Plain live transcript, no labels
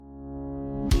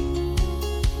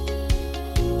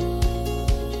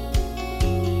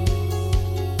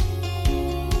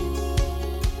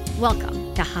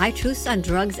Welcome to High Truths on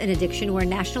Drugs and Addiction, where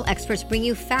national experts bring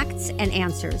you facts and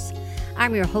answers.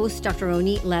 I'm your host, Dr.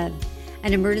 Ronit Lev,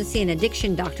 an emergency and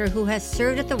addiction doctor who has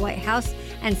served at the White House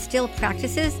and still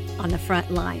practices on the front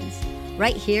lines.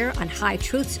 Right here on High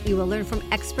Truths, you will learn from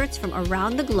experts from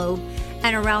around the globe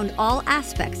and around all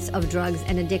aspects of drugs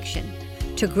and addiction.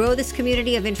 To grow this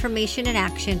community of information and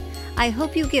action, I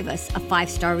hope you give us a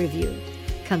 5-star review.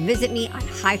 Come visit me on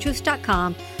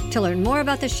hightruths.com to learn more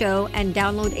about the show and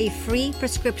download a free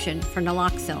prescription for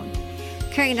naloxone.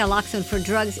 Carrying naloxone for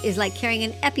drugs is like carrying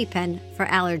an EpiPen for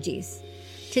allergies.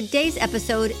 Today's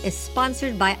episode is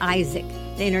sponsored by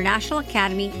ISAAC, the International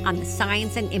Academy on the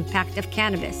Science and Impact of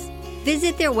Cannabis.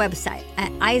 Visit their website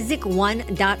at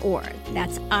ISAAC1.org.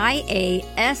 That's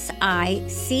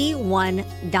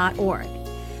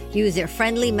IASIC1.org. Use their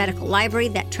friendly medical library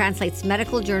that translates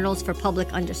medical journals for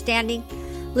public understanding.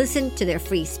 Listen to their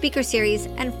free speaker series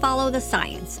and follow the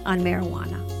science on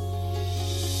marijuana.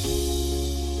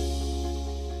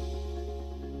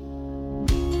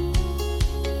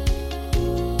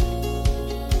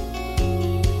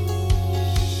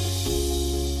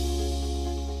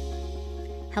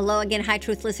 Hello again, High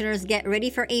Truth listeners. Get ready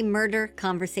for a murder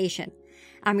conversation.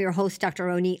 I'm your host, Dr.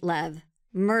 Ronit Lev.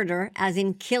 Murder as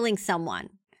in killing someone.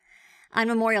 On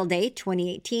Memorial Day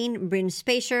 2018, Bryn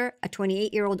Spacer, a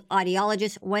 28-year-old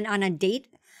audiologist, went on a date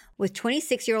with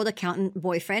 26-year-old accountant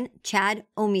boyfriend Chad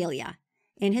O'Melia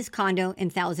in his condo in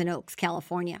Thousand Oaks,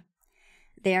 California.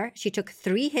 There, she took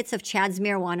 3 hits of Chad's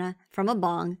marijuana from a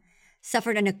bong,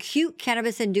 suffered an acute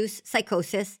cannabis-induced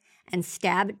psychosis, and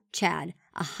stabbed Chad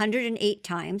 108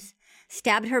 times,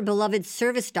 stabbed her beloved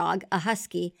service dog, a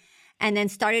husky, and then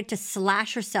started to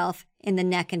slash herself in the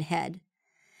neck and head.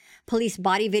 Police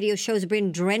body video shows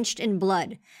Bryn drenched in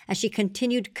blood as she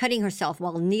continued cutting herself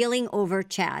while kneeling over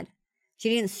Chad. She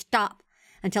didn't stop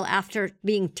until after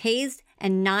being tased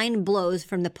and 9 blows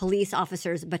from the police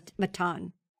officer's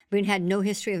baton. Bryn had no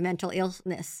history of mental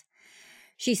illness.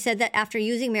 She said that after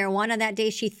using marijuana that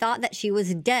day, she thought that she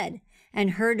was dead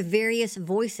and heard various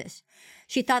voices.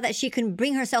 She thought that she could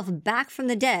bring herself back from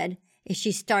the dead if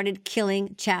she started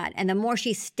killing Chad. And the more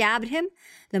she stabbed him,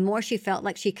 the more she felt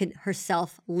like she could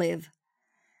herself live.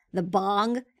 The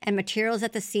bong and materials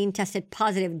at the scene tested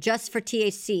positive just for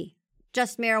THC,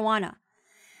 just marijuana.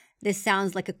 This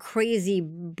sounds like a crazy,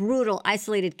 brutal,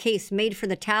 isolated case made for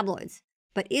the tabloids.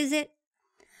 But is it?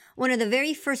 One of the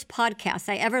very first podcasts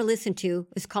I ever listened to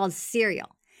was called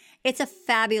Serial. It's a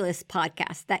fabulous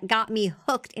podcast that got me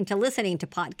hooked into listening to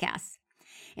podcasts.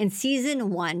 In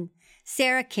season 1,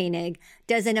 Sarah Koenig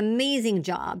does an amazing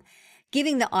job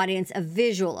giving the audience a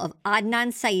visual of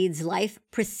Adnan Syed's life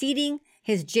preceding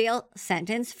his jail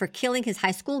sentence for killing his high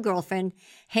school girlfriend,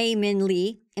 Hae Min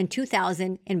Lee, in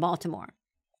 2000 in Baltimore.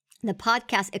 The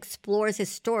podcast explores his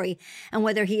story and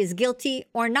whether he is guilty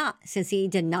or not, since he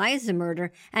denies the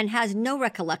murder and has no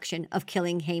recollection of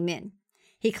killing Hae Min.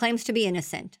 He claims to be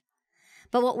innocent.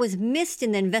 But what was missed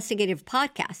in the investigative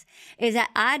podcast is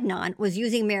that Adnan was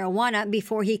using marijuana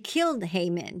before he killed Hae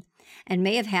Min and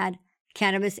may have had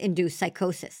cannabis-induced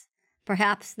psychosis.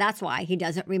 Perhaps that's why he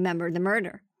doesn't remember the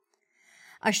murder.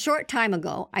 A short time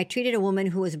ago, I treated a woman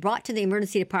who was brought to the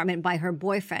emergency department by her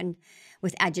boyfriend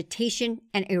with agitation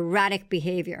and erratic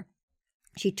behavior.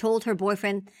 She told her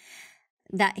boyfriend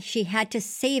that she had to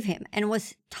save him and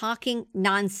was talking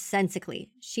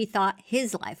nonsensically. She thought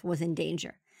his life was in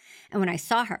danger. And when I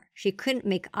saw her, she couldn't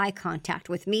make eye contact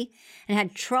with me and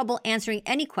had trouble answering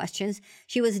any questions.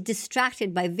 She was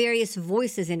distracted by various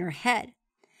voices in her head.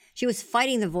 She was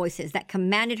fighting the voices that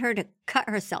commanded her to cut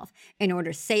herself in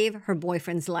order to save her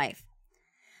boyfriend's life.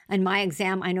 In my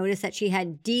exam, I noticed that she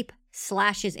had deep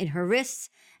slashes in her wrists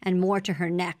and more to her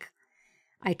neck.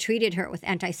 I treated her with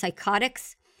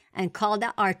antipsychotics and called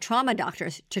out our trauma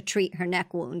doctors to treat her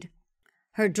neck wound.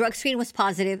 Her drug screen was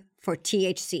positive for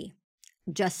THC.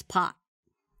 Just pot.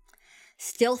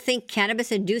 Still think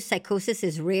cannabis-induced psychosis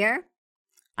is rare?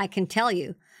 I can tell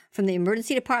you from the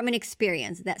emergency department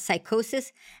experience that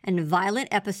psychosis and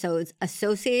violent episodes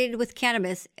associated with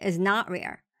cannabis is not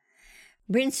rare.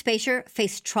 Bryn Spacer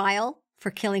faced trial for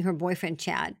killing her boyfriend,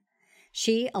 Chad.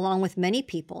 She, along with many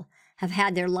people, have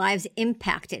had their lives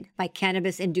impacted by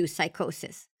cannabis-induced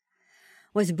psychosis.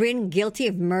 Was Bryn guilty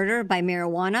of murder by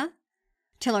marijuana?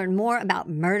 To learn more about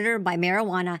murder by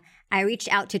marijuana, I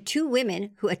reached out to 2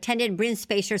 women who attended Bryn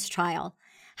Spacer's trial,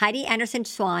 Heidi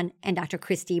Swan and Dr.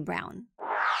 Christy Brown.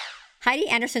 Heidi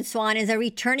Swan is a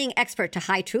returning expert to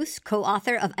High Truths,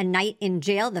 co-author of A Night in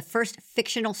Jail, the first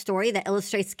fictional story that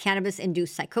illustrates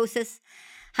cannabis-induced psychosis.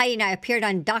 Heidi and I appeared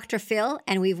on Dr. Phil,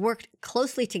 and we've worked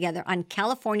closely together on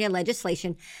California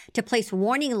legislation to place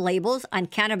warning labels on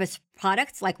cannabis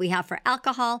products like we have for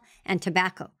alcohol and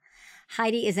tobacco.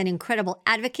 Heidi is an incredible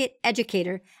advocate,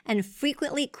 educator, and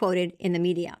frequently quoted in the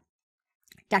media.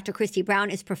 Dr. Christy Brown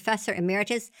is professor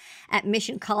emeritus at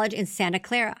Mission College in Santa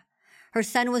Clara. Her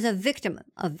son was a victim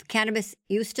of cannabis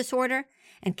use disorder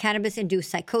and cannabis-induced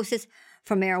psychosis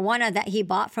from marijuana that he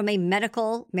bought from a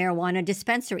medical marijuana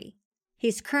dispensary.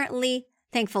 He's currently,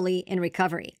 thankfully, in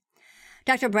recovery.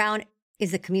 Dr. Brown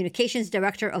is the communications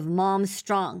director of Moms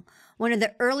Strong, one of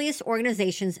the earliest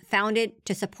organizations founded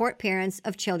to support parents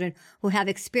of children who have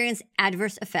experienced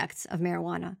adverse effects of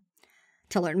marijuana.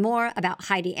 To learn more about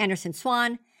Heidi Anderson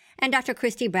Swan and Dr.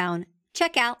 Christy Brown,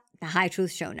 check out the High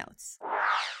Truth show notes.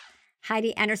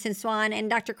 Heidi Anderson Swan and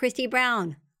Dr. Christy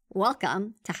Brown,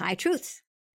 welcome to High Truths.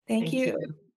 Thank you.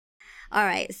 All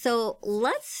right, so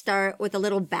let's start with a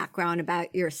little background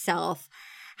about yourself.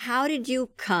 How did you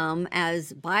come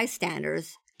as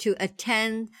bystanders to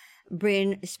attend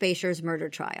Bryn Spacer's murder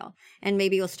trial? And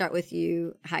maybe we'll start with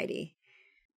you, Heidi.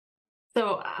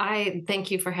 So I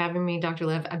thank you for having me, Dr.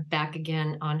 Lev. I'm back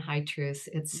again on High Truth.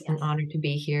 It's an honor to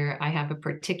be here. I have a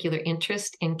particular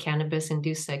interest in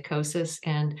cannabis-induced psychosis,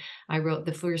 and I wrote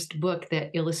the first book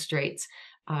that illustrates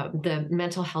the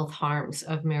mental health harms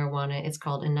of marijuana. It's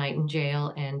called A Night in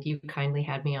Jail, and you kindly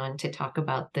had me on to talk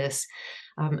about this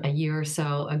a year or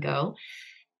so ago.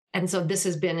 And so this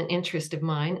has been an interest of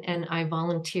mine, and I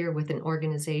volunteer with an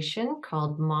organization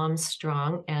called Moms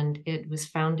Strong, and it was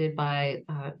founded by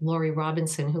Lori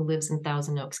Robinson, who lives in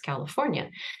Thousand Oaks, California.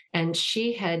 And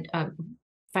she had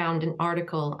found an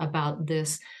article about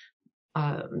this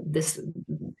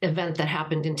event that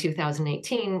happened in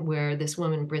 2018, where this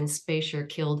woman, Bryn Spacer,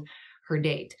 killed her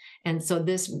date. And so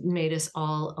this made us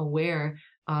all aware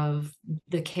of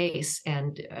the case,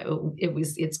 and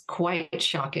it's quite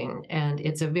shocking, and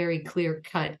it's a very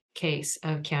clear-cut case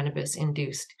of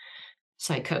cannabis-induced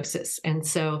psychosis. And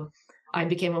so I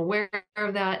became aware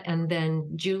of that, and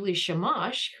then Julie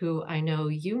Shamash, who I know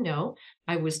you know,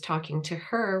 I was talking to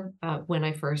her when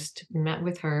I first met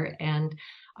with her, and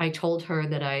I told her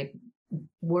that I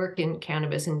work in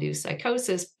cannabis-induced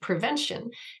psychosis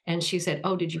prevention. And she said,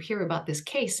 "Oh, did you hear about this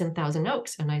case in Thousand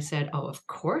Oaks?" And I said, "Oh, of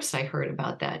course I heard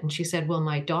about that." And she said, "Well,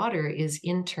 my daughter is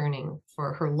interning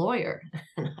for her lawyer."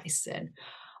 And I said,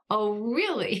 "Oh,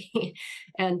 really?"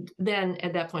 And then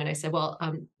at that point I said, "Well,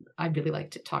 I'd really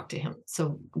like to talk to him.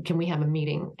 So can we have a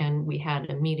meeting?" And we had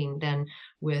a meeting then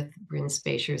with Bryn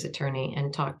Spacer's attorney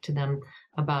and talked to them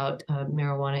about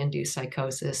marijuana-induced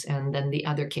psychosis, and then the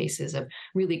other cases of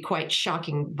really quite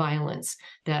shocking violence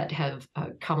that have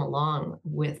come along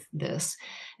with this.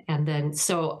 And then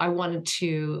so I wanted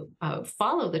to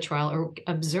follow the trial or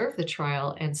observe the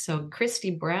trial. And so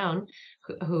Christy Brown,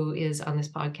 who is on this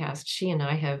podcast, she and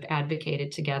I have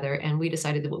advocated together, and we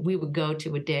decided that we would go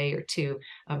to a day or two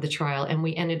of the trial, and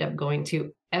we ended up going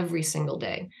to every single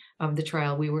day of the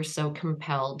trial. We were so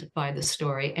compelled by the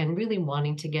story and really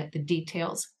wanting to get the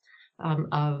details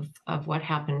of what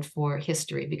happened for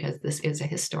history, because this is a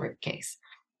historic case.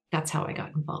 That's how I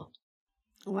got involved.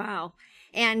 Wow.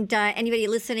 And anybody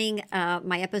listening,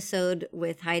 my episode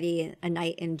with Heidi, A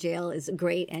Night in Jail, is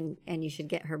great, and you should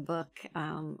get her book,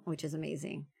 which is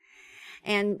amazing.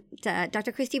 And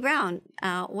Dr. Christy Brown,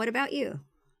 what about you?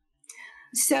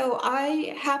 So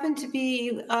I happen to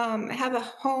be have a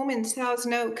home in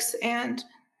Thousand Oaks, and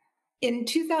in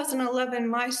 2011,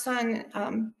 my son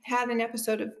had an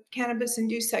episode of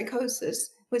cannabis-induced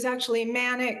psychosis. It was actually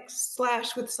manic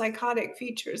 / with psychotic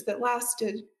features that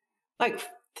lasted like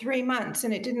 3 months,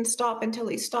 and it didn't stop until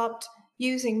he stopped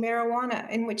using marijuana,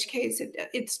 in which case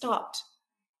it stopped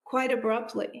quite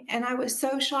abruptly. And I was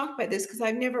so shocked by this because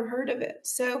I've never heard of it.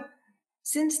 So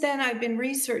since then, I've been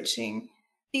researching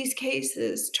these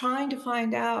cases, trying to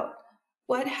find out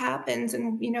what happens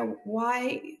and,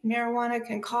 why marijuana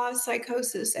can cause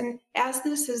psychosis. And as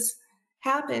this has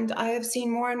happened, I have seen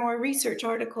more and more research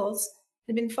articles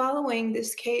that have been following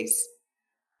this case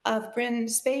of Bryn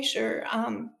Spacer,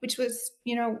 which was,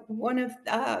 one of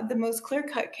the most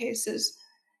clear-cut cases.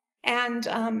 And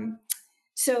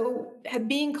so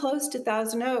being close to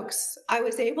Thousand Oaks, I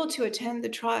was able to attend the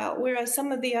trial, whereas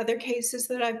some of the other cases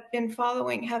that I've been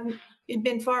following haven't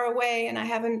been far away, and I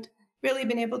haven't really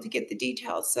been able to get the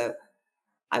details. So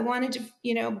I wanted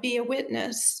to, be a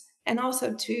witness and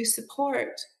also to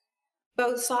support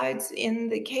both sides in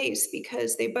the case,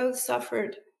 because they both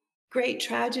suffered great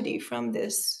tragedy from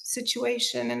this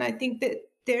situation. And I think that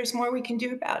there's more we can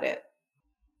do about it.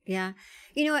 Yeah.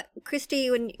 You know what, Christy,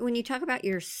 when you talk about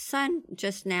your son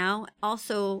just now,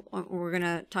 also we're going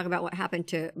to talk about what happened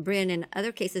to Bryn and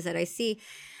other cases that I see.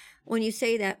 When you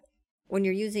say that when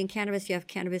you're using cannabis, you have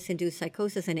cannabis-induced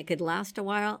psychosis and it could last a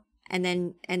while, and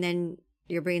then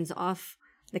your brain's off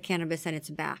the cannabis and it's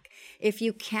back. If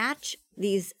you catch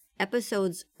these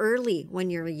episodes early when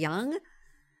you're young,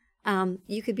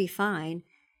 you could be fine.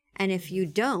 And if you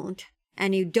don't,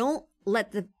 and you don't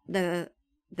let the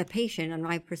patient, in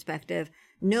my perspective,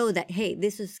 know that, hey,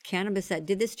 this is cannabis that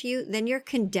did this to you, then you're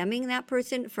condemning that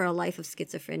person for a life of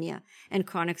schizophrenia and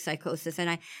chronic psychosis.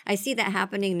 And I see that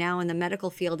happening now in the medical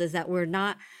field, is that we're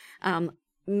not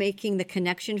making the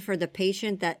connection for the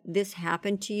patient that this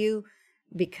happened to you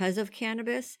because of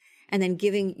cannabis, and then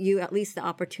giving you at least the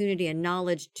opportunity and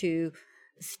knowledge to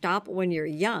stop when you're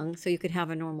young so you could have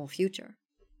a normal future.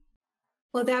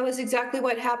 Well, that was exactly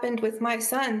what happened with my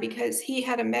son, because he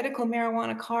had a medical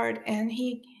marijuana card, and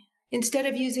he, instead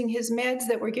of using his meds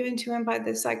that were given to him by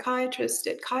the psychiatrist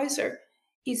at Kaiser,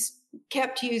 he's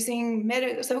kept using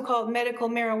so-called medical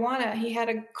marijuana. He had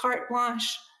a carte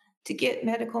blanche to get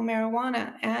medical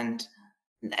marijuana, and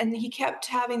he kept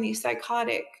having these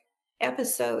psychotic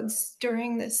episodes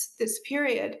during this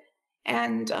period,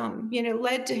 and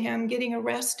led to him getting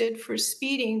arrested for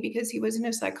speeding because he was in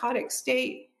a psychotic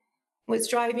state, was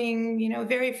driving,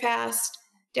 very fast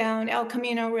down El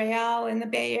Camino Real in the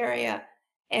Bay Area.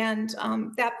 And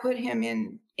that put him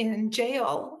in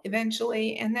jail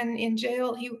eventually. And then in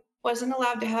jail, he wasn't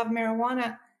allowed to have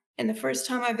marijuana. And the first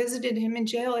time I visited him in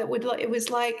jail, it was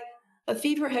like a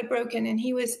fever had broken and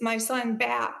he was my son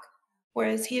back,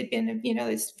 whereas he had been,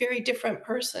 this very different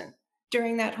person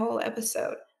during that whole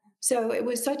episode. So it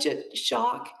was such a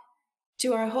shock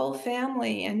to our whole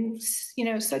family, and,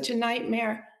 such a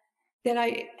nightmare that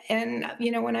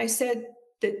when I said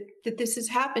that this has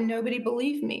happened, nobody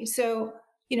believed me. So,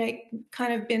 I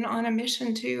kind of been on a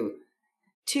mission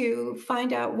to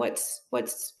find out what's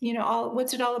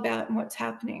it all about and what's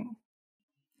happening.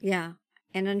 Yeah.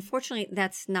 And unfortunately,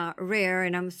 that's not rare.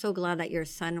 And I'm so glad that your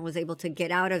son was able to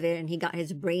get out of it and he got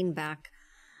his brain back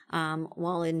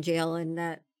while in jail, and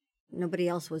that nobody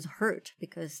else was hurt,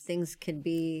 because things could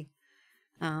be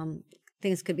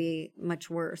much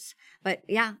worse. But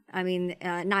yeah, I mean,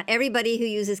 not everybody who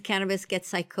uses cannabis gets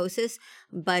psychosis,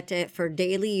 but for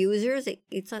daily users,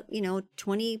 it's a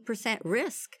 20%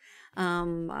 risk,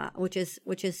 which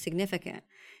is significant.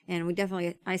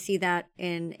 And I see that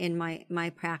in my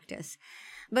practice.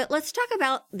 But let's talk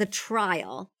about the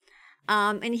trial.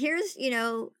 And here's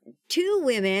two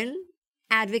women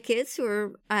advocates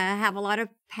who have a lot of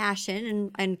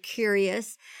passion and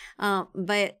curious,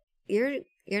 but you're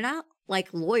not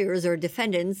like lawyers or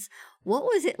defendants. What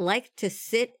was it like to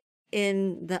sit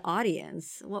in the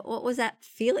audience? What was that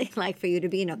feeling like for you to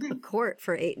be in a court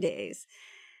for 8 days?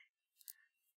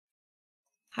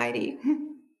 Heidi.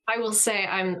 I will say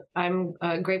I'm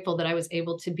grateful that I was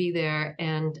able to be there,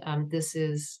 and this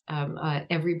is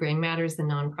Every Brain Matters, the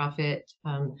nonprofit,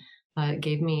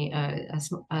 gave me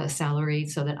a salary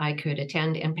so that I could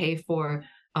attend and pay for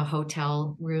a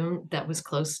hotel room that was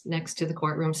close next to the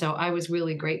courtroom. So I was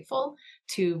really grateful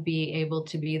to be able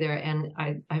to be there, and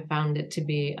I found it to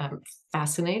be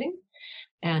fascinating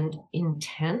and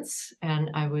intense,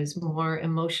 and I was more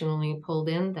emotionally pulled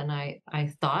in than I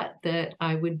thought that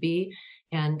I would be.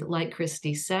 And like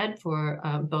Christy said, for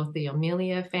both the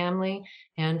Amelia family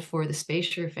and for the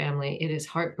Spacier family, it is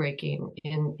heartbreaking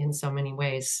in so many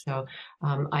ways. So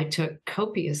I took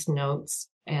copious notes,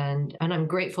 and I'm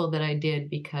grateful that I did,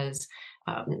 because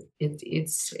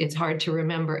it's hard to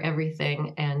remember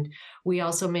everything. And we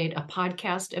also made a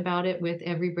podcast about it with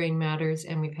Every Brain Matters,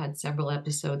 and we've had several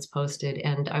episodes posted.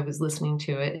 And I was listening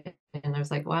to it, and I was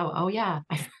like, wow, oh yeah,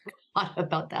 I forgot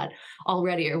about that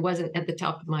already. It wasn't at the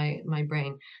top of my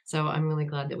brain. So I'm really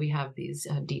glad that we have these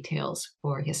details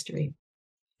for history.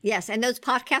 Yes, and those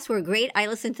podcasts were great. I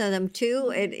listened to them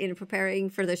too in preparing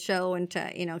for the show and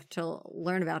to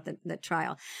learn about the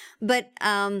trial. But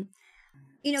so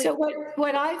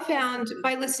what I found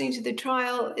by listening to the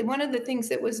trial, one of the things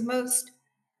that was most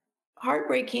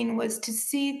heartbreaking was to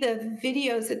see the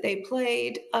videos that they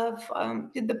played of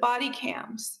the body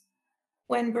cams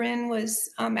when Bryn was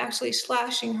actually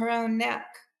slashing her own neck,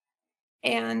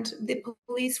 and the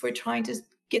police were trying to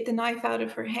get the knife out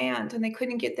of her hand, and they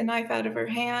couldn't get the knife out of her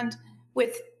hand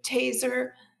with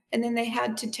taser. And then they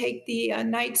had to take the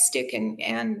nightstick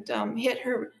and hit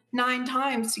her 9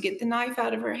 times to get the knife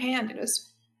out of her hand. It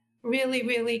was really,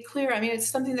 really clear. I mean, it's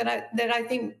something that I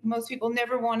think most people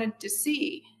never wanted to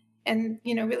see, and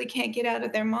really can't get out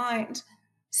of their mind.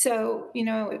 So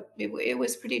it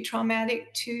was pretty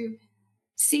traumatic to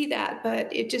see that,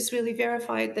 but it just really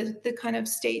verified the kind of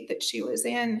state that she was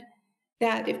in,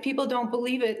 that if people don't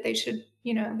believe it, they should,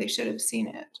 they should have seen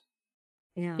it.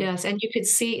 Yeah. Yes, and you could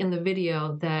see in the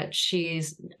video that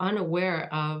she's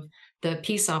unaware of the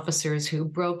peace officers who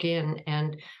broke in,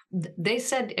 and they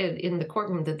said in the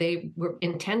courtroom that they were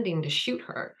intending to shoot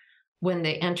her when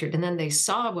they entered, and then they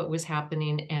saw what was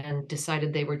happening and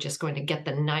decided they were just going to get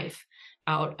the knife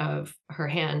out of her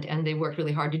hand, and they worked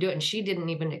really hard to do it. And she didn't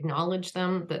even acknowledge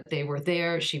them that they were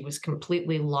there. She was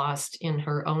completely lost in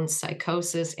her own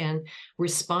psychosis and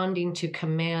responding to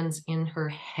commands in her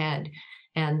head.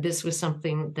 And this was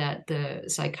something that the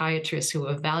psychiatrists who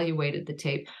evaluated the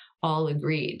tape all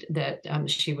agreed, that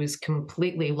she was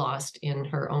completely lost in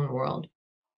her own world.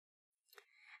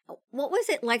 What was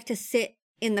it like to sit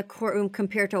in the courtroom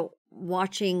compared to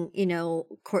watching,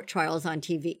 court trials on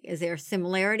TV? Is there a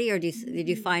similarity, or did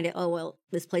you find it, oh, well,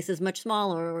 this place is much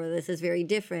smaller, or this is very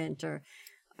different, or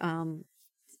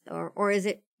is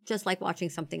it just like watching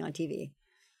something on TV?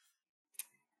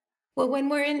 Well, when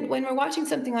we're watching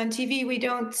something on TV, we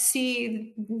don't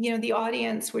see, the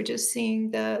audience. We're just seeing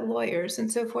the lawyers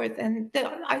and so forth. And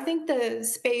I think the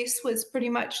space was pretty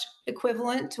much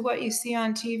equivalent to what you see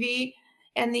on TV,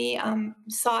 and the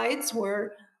sides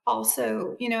were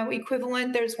also,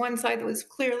 equivalent. There's one side that was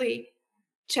clearly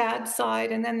Chad's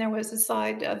side, and then there was a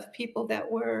side of people that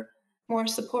were more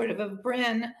supportive of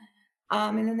Bryn,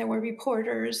 and then there were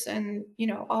reporters and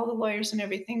all the lawyers and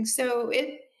everything. So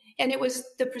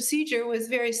the procedure was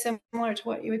very similar to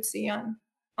what you would see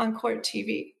on court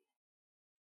TV.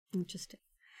 Interesting.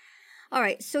 All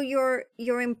right. So your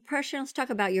impression. Let's talk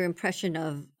about your impression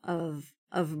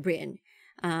of Bryn.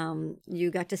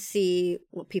 You got to see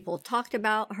what people talked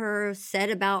about her, said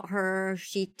about her.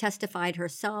 She testified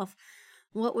herself.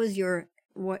 What was your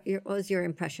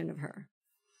impression of her?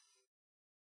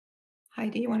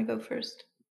 Heidi, you want to go first?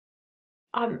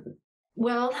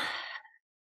 Well,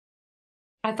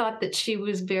 I thought that she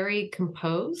was very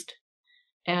composed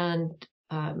and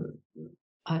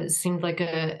seemed like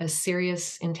a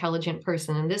serious, intelligent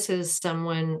person. And this is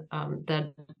someone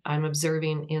that I'm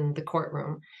observing in the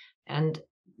courtroom, and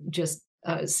just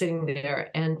sitting there,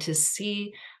 and to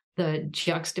see the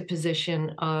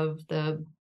juxtaposition of the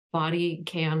body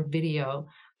cam video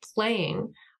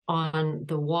playing on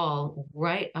the wall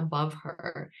right above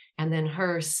her, and then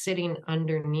her sitting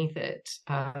underneath it.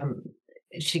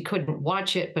 She couldn't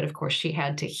watch it, but of course she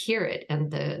had to hear it. And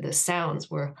the sounds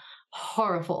were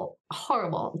horrible,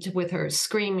 with her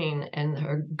screaming and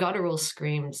her guttural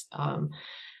screams.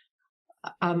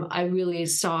 I really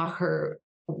saw her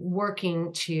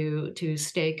working to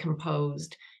stay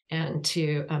composed and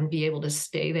to be able to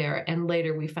stay there. And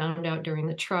later we found out during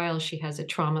the trial, she has a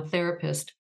trauma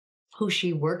therapist who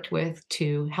she worked with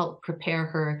to help prepare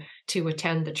her to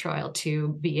attend the trial, to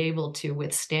be able to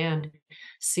withstand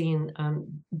seeing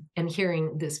and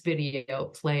hearing this video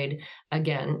played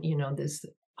again, this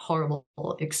horrible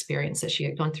experience that she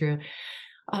had gone through.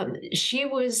 She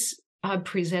was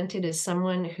presented as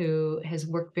someone who has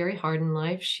worked very hard in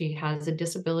life. She has a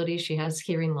disability. She has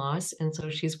hearing loss. And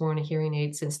so she's worn a hearing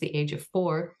aid since the age of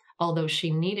 4, although she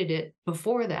needed it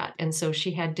before that. And so she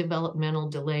had developmental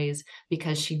delays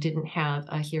because she didn't have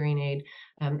a hearing aid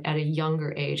at a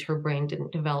younger age. Her brain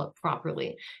didn't develop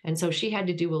properly. And so she had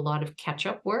to do a lot of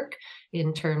catch-up work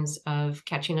in terms of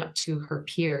catching up to her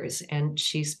peers. And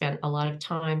she spent a lot of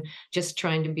time just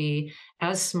trying to be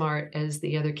as smart as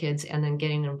the other kids, and then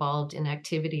getting involved in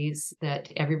activities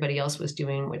that everybody else was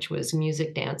doing, which was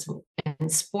music, dance,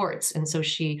 and sports. And so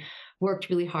she worked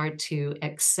really hard to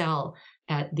excel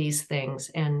at these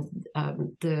things. And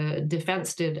the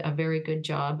defense did a very good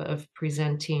job of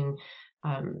presenting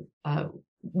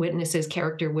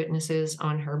character witnesses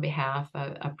on her behalf,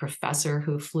 a professor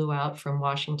who flew out from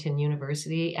Washington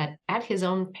University at his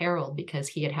own peril because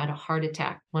he had had a heart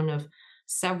attack, one of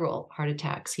several heart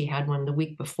attacks. He had one the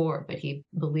week before, but he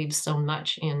believed so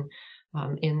much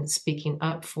in speaking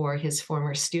up for his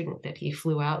former student that he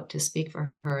flew out to speak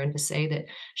for her and to say that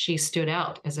she stood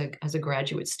out as a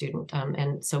graduate student.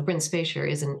 And so Bryn Speicher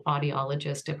is an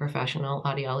audiologist, a professional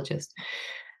audiologist,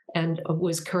 and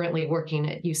was currently working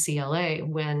at UCLA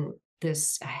when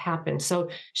this happened. So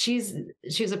she's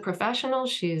a professional.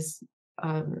 She's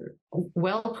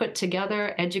well put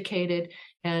together, educated,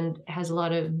 and has a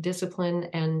lot of discipline,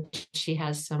 and she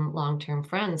has some long-term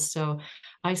friends. So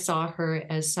I saw her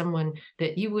as someone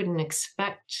that you wouldn't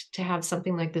expect to have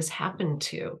something like this happen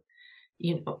to,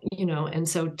 and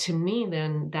so to me,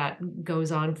 then that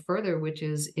goes on further, which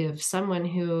is if someone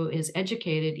who is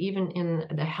educated, even in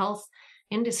the health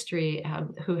industry,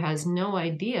 who has no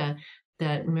idea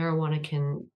that marijuana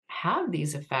can have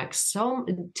these effects, so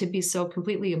to be so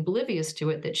completely oblivious to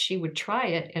it that she would try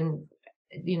it. And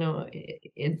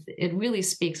it really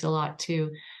speaks a lot to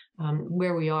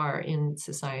where we are in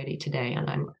society today.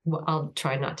 And I'll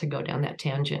try not to go down that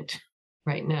tangent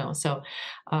right now. So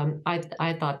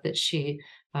I thought that she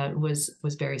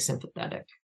was very sympathetic.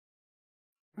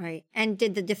 Right. And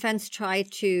did the defense try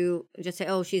to just say,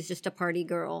 oh, she's just a party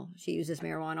girl, she uses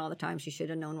marijuana all the time, she should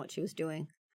have known what she was doing?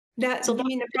 That, So you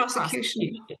mean the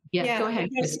prosecution? Yeah, go The ahead,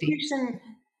 Christy.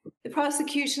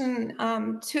 prosecution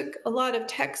took a lot of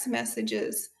text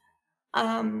messages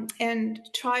and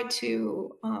tried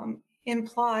to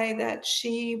imply that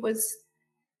she was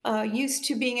used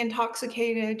to being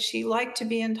intoxicated. She liked to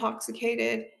be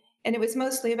intoxicated. And it was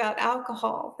mostly about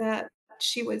alcohol that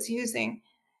she was using.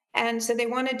 And so they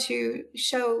wanted to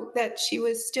show that she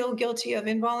was still guilty of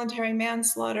involuntary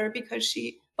manslaughter because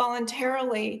she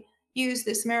voluntarily used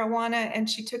this marijuana and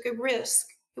she took a risk.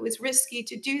 It was risky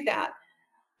to do that.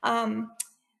 Um,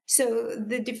 so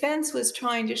the defense was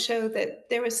trying to show that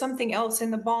there was something else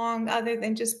in the bong other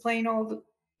than just plain old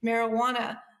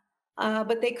marijuana,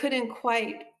 but they couldn't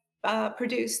quite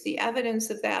produce the evidence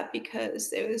of that because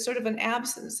there was sort of an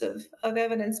absence of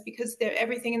evidence because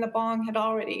everything in the bong had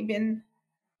already been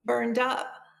burned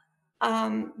up.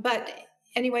 But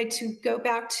anyway, to go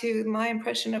back to my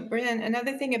impression of Bryn,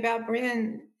 another thing about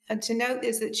Bryn to note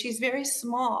is that she's very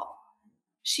small.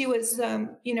 She was,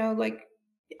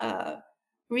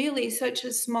 really such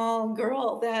a small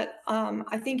girl that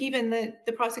I think even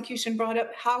the prosecution brought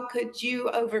up, how could you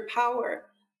overpower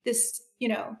this,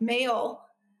 male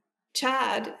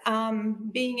Chad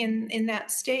being in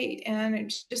that state? And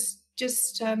it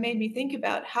just made me think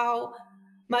about how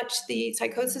much the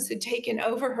psychosis had taken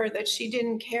over her that she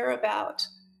didn't care about,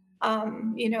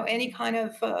 any kind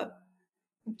of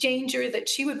danger that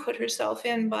she would put herself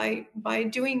in by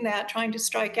doing that, trying to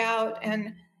strike out,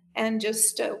 and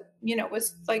just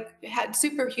was like had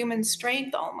superhuman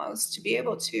strength almost to be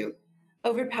able to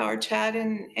overpower Chad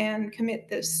and commit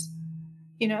this,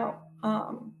 I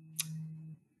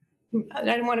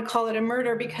don't want to call it a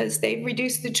murder because they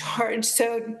reduced the charge.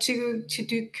 So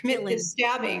to commit this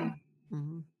stabbing.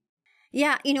 Mm-hmm.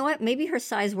 Yeah, you know what? Maybe her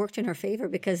size worked in her favor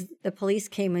because the police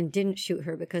came and didn't shoot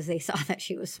her because they saw that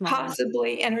she was small.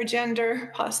 Possibly, and her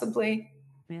gender, possibly.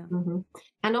 Yeah. Mm-hmm.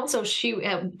 And also, she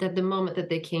at the moment that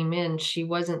they came in, she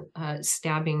wasn't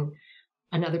stabbing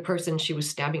another person; she was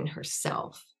stabbing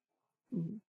herself,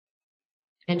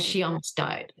 and she almost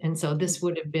died. And so, this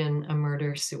would have been a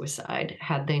murder-suicide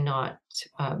had they not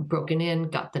broken in,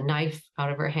 got the knife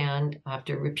out of her hand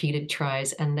after repeated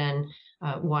tries, and then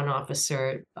one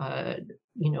officer,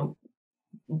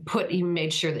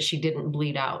 made sure that she didn't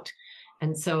bleed out,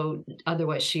 and so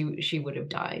otherwise she would have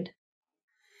died.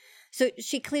 So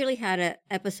she clearly had an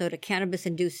episode of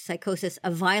cannabis-induced psychosis,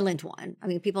 a violent one. I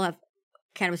mean, people have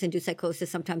cannabis-induced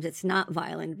psychosis. Sometimes it's not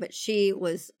violent, but she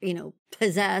was,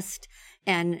 possessed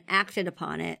and acted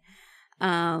upon it,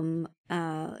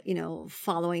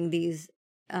 following these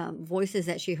voices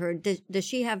that she heard.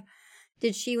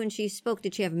 When she spoke,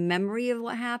 did she have memory of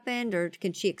what happened, or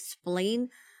can she explain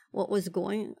what was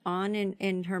going on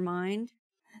in her mind?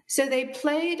 So they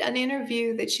played an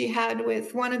interview that she had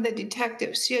with one of the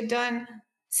detectives. She had done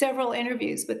several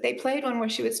interviews, but they played one where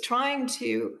she was trying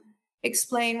to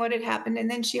explain what had happened.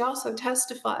 And then she also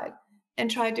testified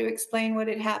and tried to explain what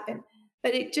had happened.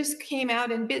 But it just came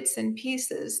out in bits and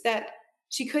pieces that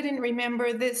she couldn't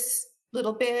remember this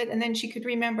little bit, and then she could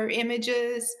remember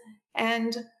images.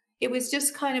 And it was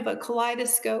just kind of a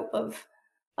kaleidoscope of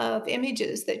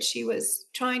images that she was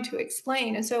trying to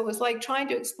explain. And so it was like trying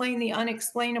to explain the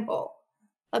unexplainable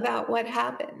about what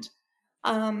happened,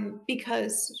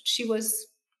 because she was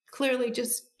clearly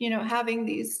just, having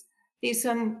these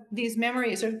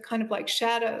memories are kind of like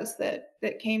shadows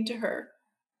that came to her.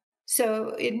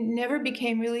 So it never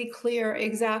became really clear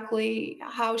exactly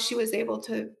how she was able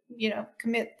to,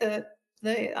 commit the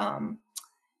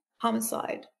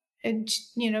homicide and,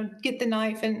 get the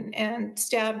knife and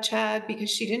stab Chad,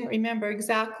 because she didn't remember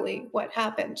exactly what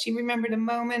happened. She remembered a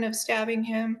moment of stabbing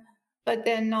him, but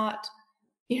then not,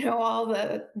 all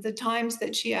the times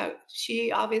that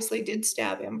she obviously did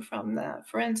stab him from the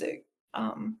forensic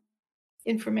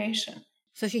information.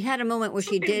 So she had a moment where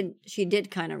she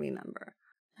did kind of remember.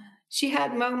 She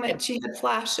had moments, she had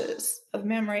flashes of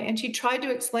memory, and she tried to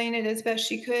explain it as best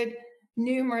she could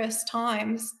numerous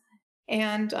times.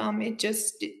 And it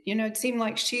just, it seemed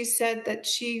like she said that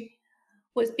she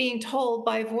was being told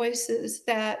by voices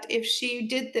that if she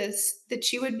did this, that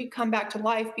she would come back to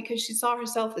life because she saw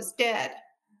herself as dead.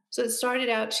 So it started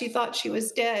out, she thought she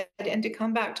was dead, and to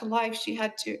come back to life, she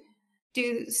had to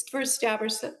first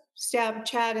stab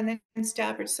Chad and then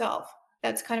stab herself.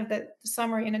 That's kind of the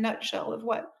summary in a nutshell of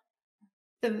what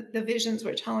the visions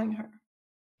were telling her.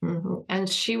 And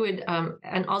she would,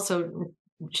 and also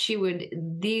she would,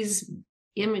 these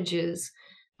images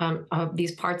of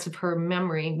these parts of her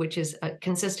memory, which is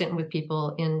consistent with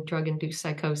people in drug-induced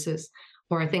psychosis,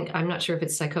 or I'm not sure if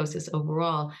it's psychosis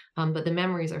overall, but the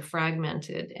memories are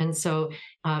fragmented. And so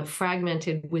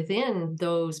fragmented within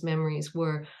those memories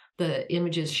were the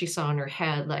images she saw in her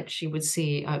head, like she would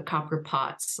see copper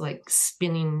pots like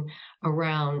spinning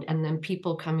around, and then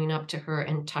people coming up to her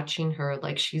and touching her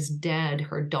like she's dead.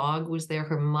 Her dog was there,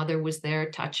 her mother was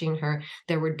there touching her.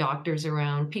 There were doctors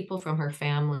around, people from her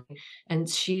family, and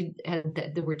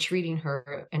they were treating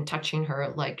her and touching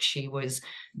her like she was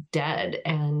dead,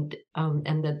 and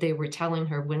that they were telling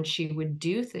her when she would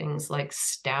do things like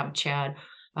stab Chad,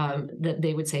 that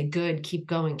they would say, good, keep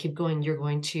going, you're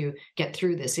going to get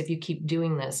through this if you keep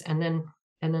doing this. And then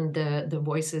the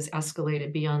voices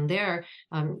escalated beyond there,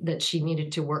 that she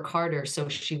needed to work harder, so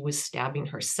she was stabbing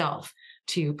herself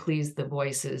to please the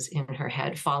voices in her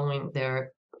head, following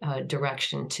their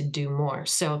direction to do more.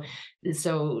 So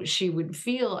she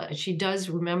does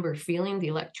remember feeling the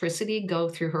electricity go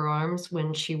through her arms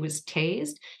when she was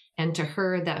tased. And to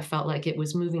her, that felt like it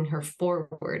was moving her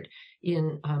forward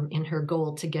in her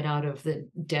goal to get out of the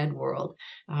dead world.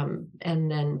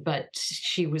 But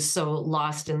she was so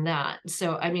lost in that.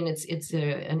 So, I mean, it's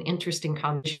an interesting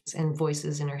combination and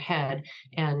voices in her head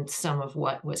and some of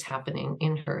what was happening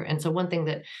in her. And so one thing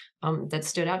that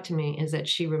stood out to me is that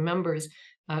she remembers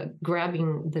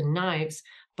grabbing the knives,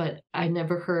 but I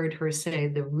never heard her say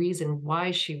the reason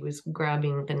why she was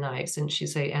grabbing the knives. And she'd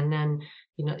say, and then,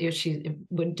 she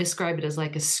would describe it as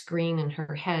like a screen in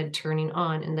her head turning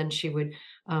on, and then she would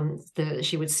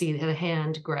see the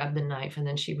hand grab the knife, and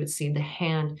then she would see the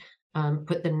hand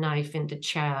put the knife into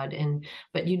Chad,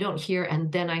 but you don't hear,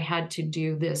 and then I had to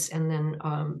do this, and then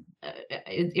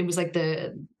it was like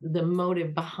the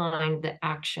motive behind the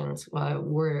actions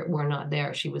were not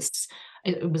there.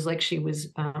 It was like she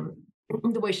was,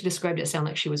 the way she described it sounded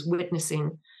like she was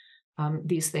witnessing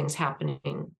these things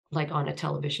happening like on a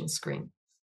television screen.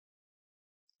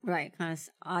 Right, kind of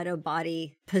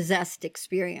out-of-body possessed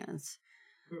experience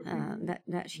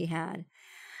that she had.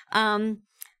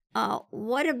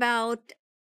 What about,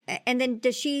 and then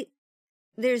she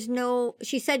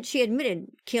said she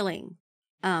admitted killing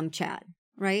Chad,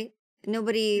 right?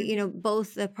 Nobody,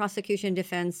 both the prosecution and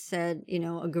defense said,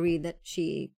 agreed that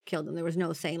she killed him. There was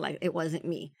no saying like, it wasn't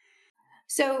me.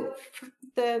 So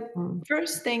the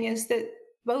first thing is that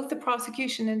both the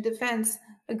prosecution and defense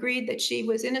agreed that she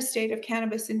was in a state of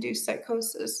cannabis-induced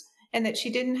psychosis and that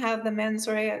she didn't have the mens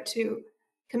rea to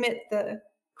commit the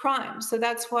crime. So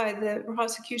that's why the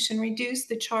prosecution reduced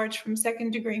the charge from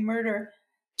second-degree murder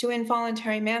to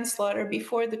involuntary manslaughter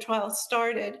before the trial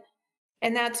started.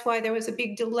 And that's why there was a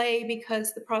big delay,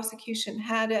 because the prosecution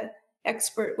had an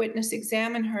expert witness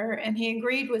examine her, and he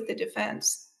agreed with the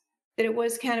defense that it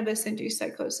was cannabis-induced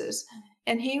psychosis.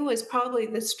 And he was probably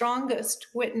the strongest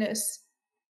witness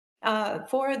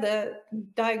for the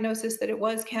diagnosis that it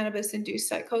was cannabis-induced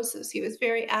psychosis. He was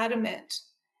very adamant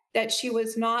that she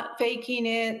was not faking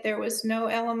it. There was no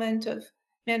element of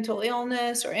mental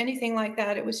illness or anything like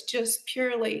that. It was just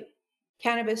purely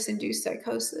cannabis-induced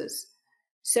psychosis.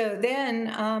 So then,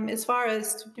 as far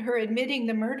as her admitting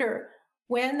the murder,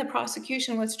 when the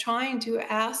prosecution was trying to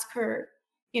ask her,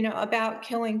 about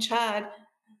killing Chad,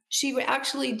 she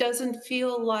actually doesn't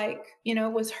feel like,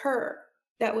 it was her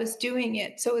that was doing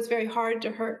it. So it's very hard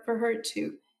for her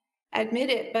to admit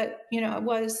it. But, it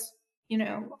was,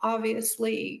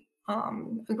 obviously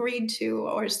agreed to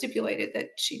or stipulated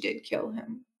that she did kill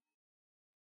him.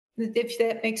 If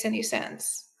that makes any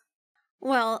sense.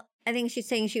 Well, I think she's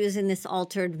saying she was in this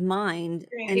altered mind,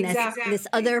 and exactly. this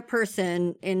other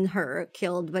person in her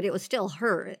killed, but it was still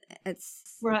her.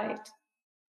 It's right.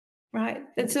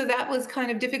 And so that was kind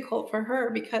of difficult for her,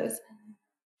 because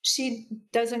she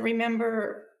doesn't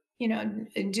remember,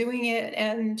 doing it,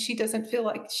 and she doesn't feel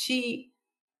like she,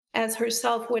 as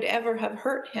herself, would ever have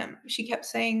hurt him. She kept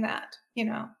saying that,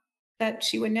 that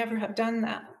she would never have done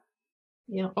that.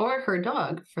 Yeah, or her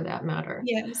dog, for that matter.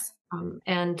 Yes.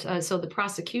 So the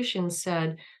prosecution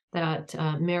said that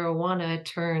marijuana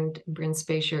turned Bryn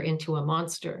Spacher into a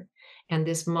monster, and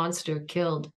this monster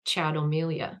killed Chad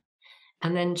O'Melia.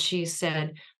 And then she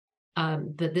said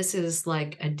that this is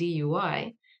like a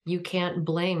DUI. You can't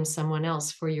blame someone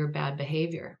else for your bad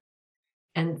behavior.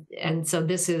 And so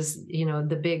this is,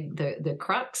 the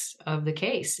crux of the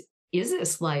case. Is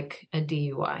this like a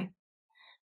DUI?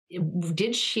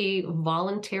 Did she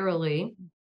voluntarily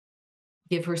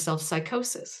give herself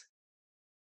psychosis.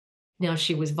 Now,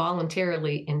 she was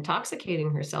voluntarily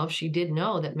intoxicating herself. She did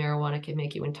know that marijuana can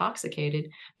make you intoxicated.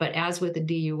 But as with a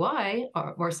DUI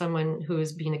or someone who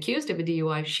is being accused of a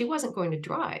DUI, she wasn't going to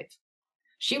drive.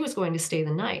 She was going to stay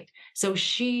the night. So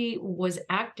she was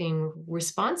acting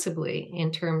responsibly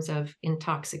in terms of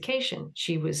intoxication.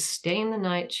 She was staying the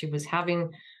night. She was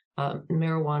having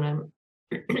marijuana.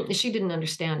 She didn't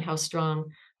understand how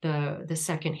strong the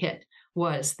second hit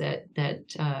was that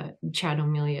Chad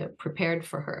O'Melia prepared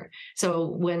for her. So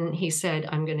when he said,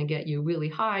 "I'm going to get you really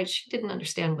high," she didn't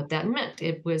understand what that meant.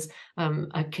 It was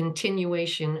a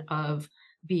continuation of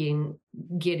being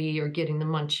giddy or getting the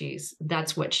munchies.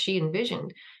 That's what she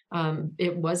envisioned.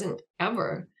 It wasn't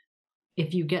ever,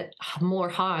 if you get more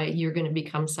high, you're going to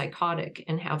become psychotic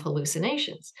and have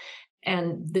hallucinations.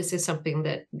 And this is something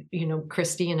that,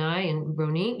 Christy and I and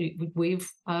Roni, we've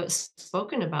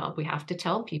spoken about. We have to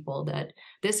tell people that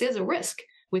this is a risk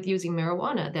with using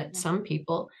marijuana, that some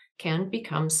people can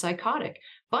become psychotic.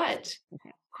 But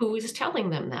who is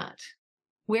telling them that?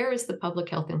 Where is the public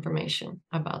health information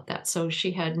about that? So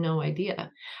she had no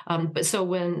idea. But so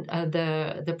when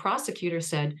the prosecutor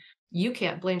said, "You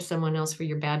can't blame someone else for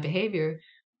your bad behavior,"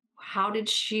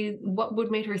 what would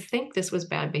make her think this was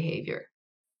bad behavior?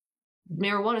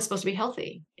 Marijuana is supposed to be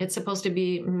healthy. It's supposed to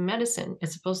be medicine.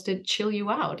 It's supposed to chill you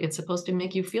out. It's supposed to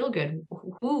make you feel good.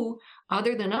 Who,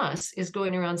 other than us, is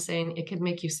going around saying it could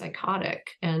make you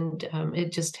psychotic? And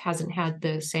it just hasn't had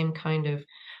the same kind of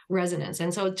resonance.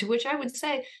 And so to which I would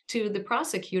say to the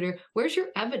prosecutor, where's your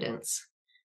evidence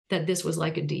that this was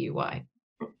like a DUI?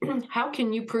 How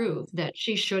can you prove that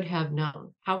she should have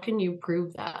known? How can you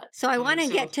prove that? So I want to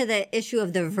get to the issue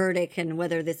of the verdict and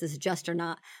whether this is just or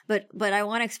not, but I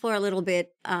want to explore a little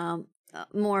bit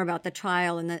more about the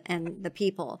trial and the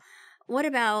people. What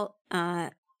about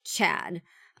Chad?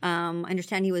 I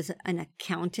understand he was an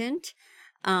accountant,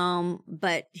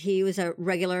 but he was a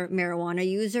regular marijuana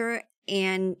user,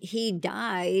 and he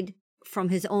died from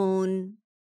his own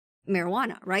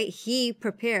marijuana, right? He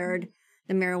prepared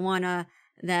the marijuana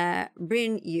that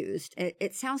Bryn used.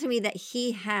 It sounds to me that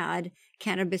he had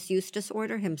cannabis use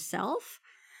disorder himself.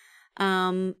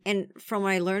 And from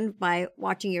what I learned by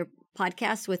watching your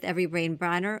podcast with Every Brain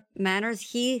Manners,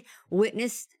 he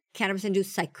witnessed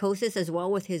cannabis-induced psychosis as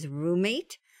well with his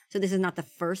roommate. So this is not the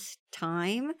first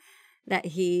time that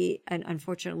he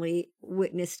unfortunately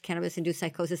witnessed cannabis-induced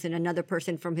psychosis in another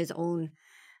person from his own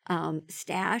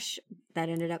stash that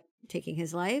ended up taking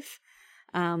his life.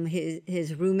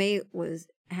 His roommate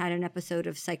had an episode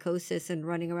of psychosis and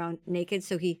running around naked,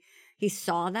 so he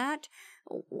saw that.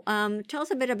 Tell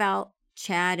us a bit about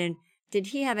Chad, and did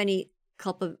he have any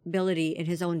culpability in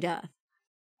his own death?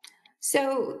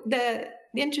 So the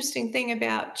interesting thing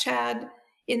about Chad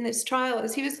in this trial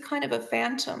is he was kind of a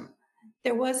phantom.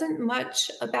 There wasn't much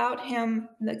about him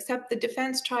except the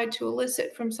defense tried to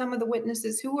elicit from some of the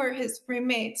witnesses who were his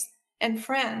roommates and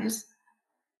friends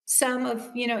some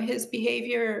of his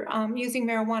behavior using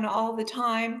marijuana all the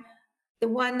time. The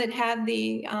one that had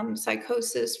the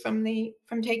psychosis from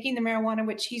taking the marijuana,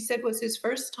 which he said was his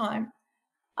first time,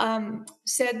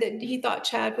 said that he thought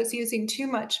Chad was using too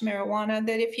much marijuana,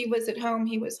 that if he was at home,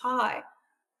 he was high.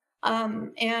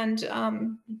 Then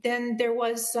there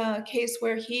was a case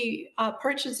where he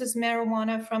purchases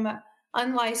marijuana from an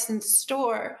unlicensed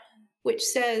store, which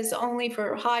says only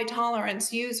for high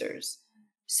tolerance users.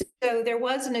 So there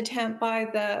was an attempt by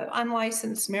the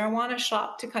unlicensed marijuana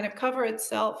shop to kind of cover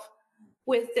itself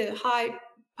with the high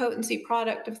potency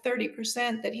product of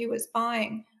 30% that he was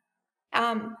buying.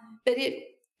 But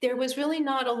there was really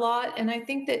not a lot. And I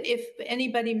think that if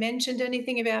anybody mentioned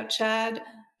anything about Chad,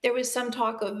 there was some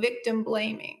talk of victim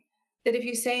blaming, that if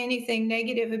you say anything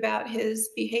negative about his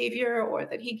behavior, or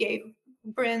that he gave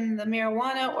Bryn the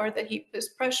marijuana, or that he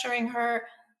was pressuring her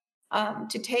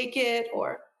to take it,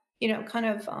 or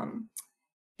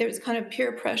there's kind of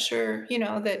peer pressure,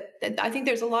 that I think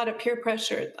there's a lot of peer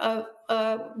pressure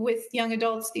with young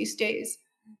adults these days,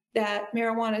 that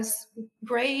marijuana is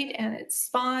great and it's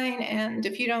fine, and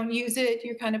if you don't use it,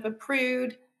 you're kind of a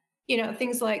prude,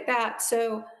 things like that.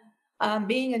 So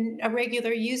being a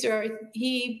regular user,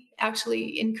 he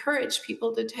actually encouraged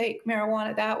people to take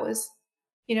marijuana. That was,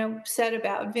 said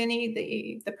about Vinny,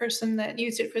 the person that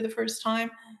used it for the first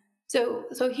time. So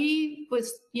he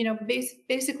was,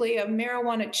 basically a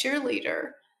marijuana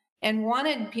cheerleader and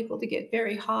wanted people to get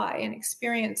very high and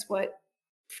experience what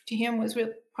to him was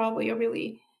probably a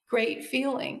really great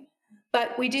feeling.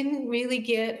 But we didn't really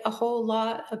get a whole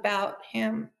lot about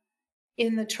him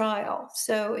in the trial.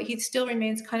 So he still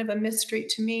remains kind of a mystery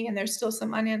to me. And there's still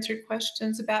some unanswered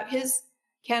questions about his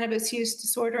cannabis use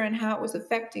disorder and how it was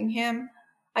affecting him.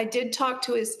 I did talk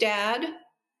to his dad.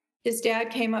 His dad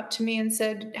came up to me and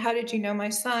said, "How did you know my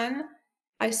son?"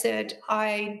 I said,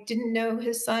 "I didn't know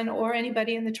his son or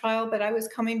anybody in the trial, but I was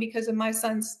coming because of my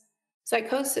son's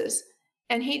psychosis."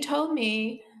 And he told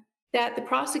me that the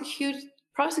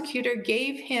prosecutor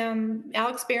gave him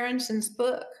Alex Berenson's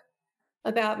book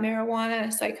about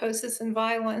marijuana, psychosis, and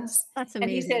violence. That's And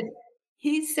amazing.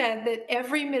 he said that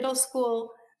every middle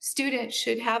school student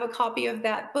should have a copy of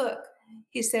that book.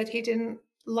 He said he didn't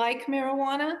like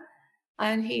marijuana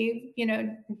and he,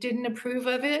 didn't approve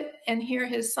of it. And here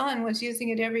his son was using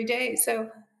it every day. So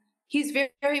he's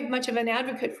very, very much of an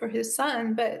advocate for his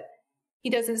son, but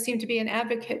he doesn't seem to be an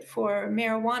advocate for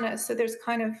marijuana. So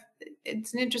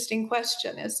it's an interesting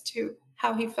question as to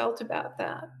how he felt about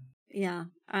that. Yeah.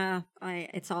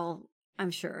 It's all,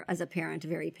 I'm sure, as a parent,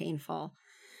 very painful.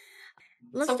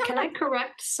 Let's So talk can about, I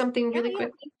correct something really yeah.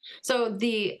 quickly? So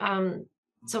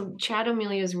so Chad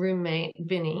O'Melia's roommate,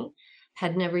 Vinny,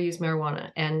 had never used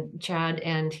marijuana, and Chad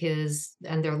and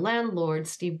their landlord,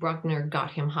 Steve Bruckner,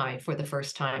 got him high for the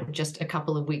first time just a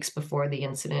couple of weeks before the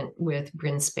incident with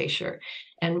Bryn Spacer.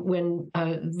 And when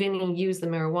Vinny used the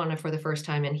marijuana for the first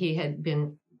time, and he had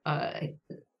been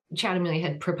Chad O'Melia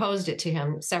had proposed it to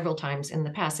him several times in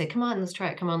the past, say, "Come on, let's try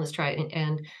it. Come on, let's try it."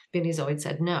 And Vinny's always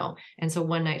said no. And so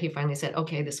one night he finally said,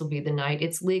 "Okay, this will be the night.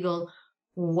 It's legal.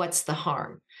 What's the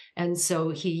harm?" And so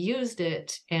he used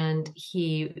it, and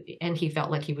he felt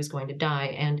like he was going to die.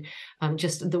 And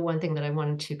just the one thing that I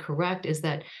wanted to correct is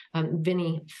that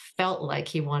Vinny felt like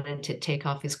he wanted to take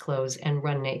off his clothes and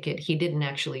run naked. He didn't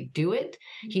actually do it.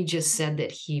 He just said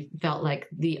that he felt like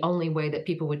the only way that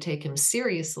people would take him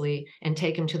seriously and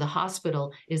take him to the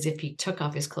hospital is if he took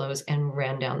off his clothes and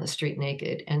ran down the street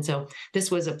naked. And so this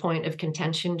was a point of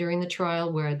contention during the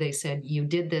trial where they said, "You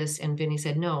did this." And Vinny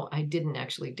said, "No, I didn't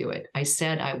actually do it. I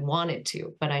said I wanted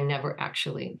to, but I never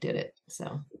actually did it."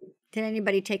 So Did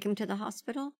anybody take him to the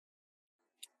hospital?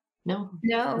 no.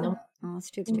 No. Oh,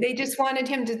 it's too They just wanted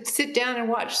him to sit down and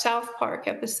watch South Park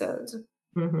episodes.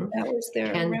 Mm-hmm. That was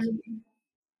their remedy.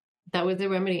 That was the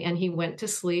remedy. And he went to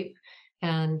sleep.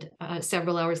 And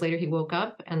several hours later, he woke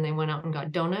up and they went out and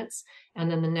got donuts. And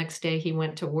then the next day, he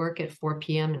went to work at 4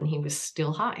 p.m. and he was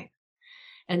still high.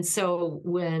 And so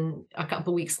when a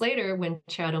couple weeks later, when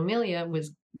Chad O'Melia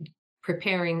was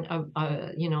preparing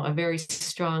a very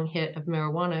strong hit of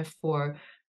marijuana for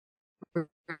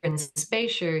Bryn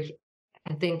Spacer,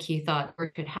 I think he thought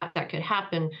that could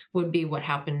happen would be what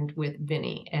happened with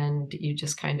Vinny. And you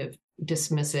just kind of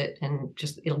dismiss it and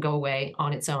just it'll go away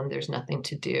on its own. There's nothing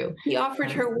to do. He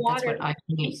offered her water. That's what I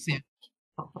can assume.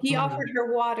 He offered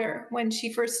her water when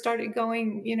she first started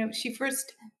going, she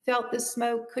first felt the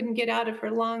smoke, couldn't get out of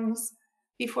her lungs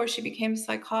before she became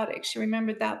psychotic. She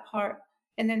remembered that part.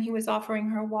 And then he was offering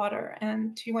her water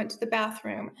and she went to the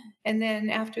bathroom. And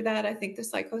then after that, I think the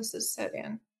psychosis set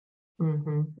in.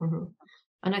 Mm-hmm, mm-hmm.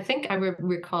 And I think I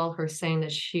recall her saying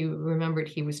that she remembered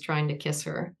he was trying to kiss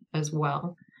her as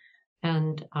well.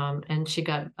 And she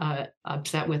got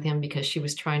upset with him because she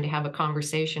was trying to have a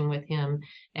conversation with him,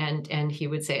 and he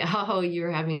would say, "Oh,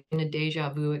 you're having a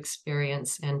deja vu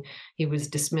experience," and he was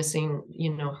dismissing,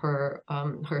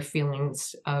 her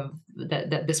feelings of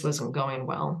that this wasn't going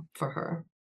well for her.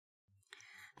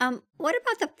 What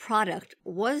about the product?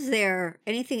 Was there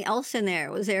anything else in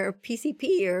there? Was there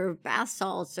PCP or bath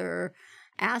salts or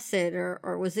acid,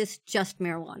 or was this just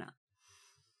marijuana?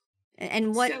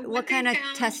 And what kind of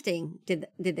testing did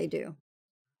they do?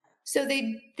 So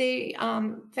they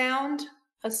found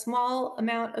a small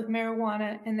amount of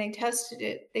marijuana and they tested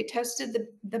it. They tested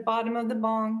the bottom of the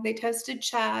bong. They tested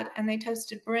Chad and they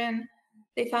tested Bryn.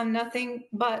 They found nothing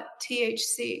but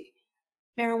THC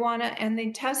marijuana, and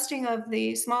the testing of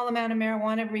the small amount of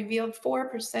marijuana revealed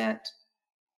 4%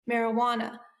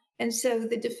 marijuana. And so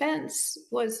the defense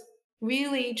was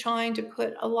really trying to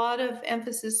put a lot of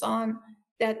emphasis on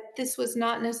that this was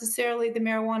not necessarily the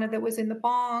marijuana that was in the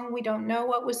bong. We don't know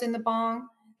what was in the bong,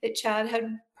 that Chad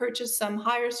had purchased some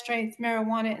higher strength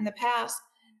marijuana in the past.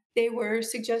 They were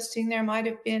suggesting there might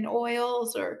have been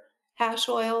oils or hash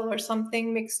oil or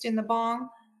something mixed in the bong,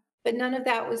 but none of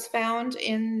that was found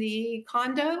in the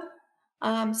condo.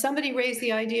 Somebody raised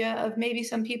the idea of maybe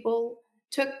some people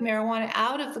took marijuana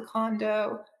out of the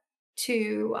condo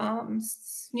to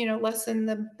lessen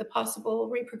the possible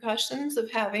repercussions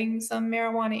of having some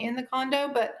marijuana in the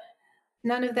condo, but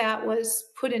none of that was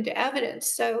put into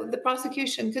evidence. So the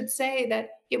prosecution could say that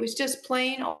it was just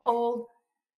plain old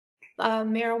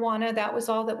marijuana. That was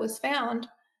all that was found.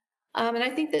 And I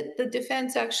think that the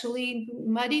defense actually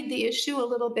muddied the issue a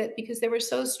little bit because they were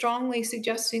so strongly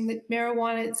suggesting that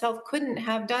marijuana itself couldn't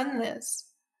have done this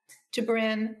to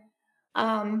Bryn.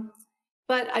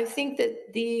 But I think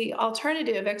that the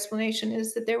alternative explanation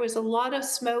is that there was a lot of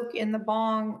smoke in the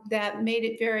bong that made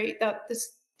it that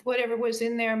this, whatever was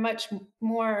in there, much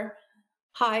more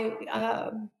high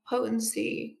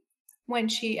potency when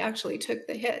she actually took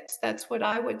the hits. That's what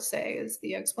I would say is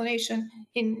the explanation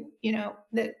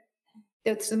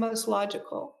that's the most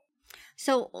logical.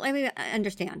 So let me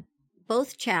understand.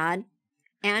 Both Chad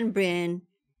and Bryn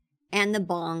and the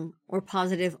bong were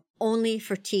positive only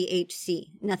for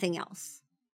THC, nothing else.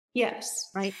 Yes.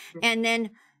 Right. And then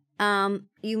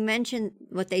you mentioned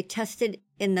what they tested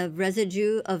in the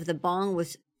residue of the bong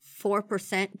was 4%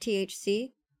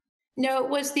 THC. No, it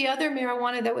was the other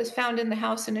marijuana that was found in the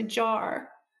house in a jar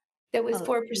that was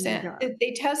 4%.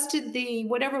 They tested the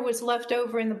whatever was left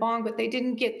over in the bong, but they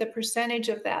didn't get the percentage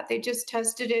of that. They just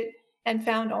tested it and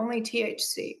found only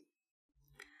THC.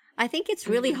 I think it's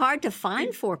really hard to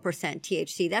find 4%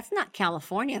 THC. That's not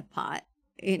California pot,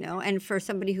 and for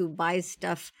somebody who buys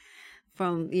stuff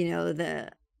from,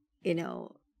 the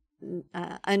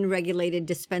unregulated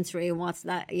dispensary and wants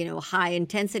that, high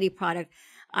intensity product,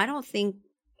 I don't think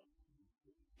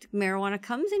marijuana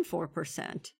comes in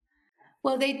 4%.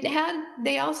 Well,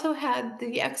 they also had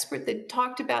the expert that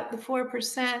talked about the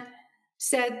 4%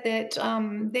 said that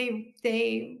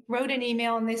they wrote an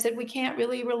email and they said, we can't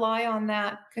really rely on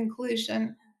that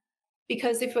conclusion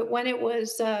because if it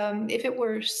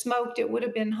were smoked, it would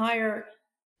have been higher,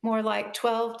 more like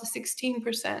 12 to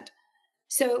 16%.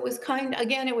 So it was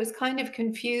kind of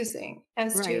confusing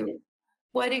as to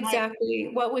what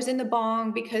was in the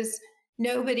bong, because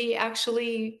nobody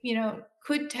actually,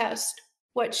 could test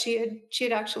what she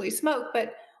had actually smoked.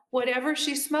 But whatever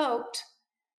she smoked,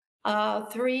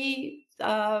 3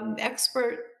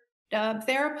 expert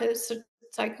therapists,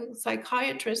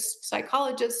 psychiatrists,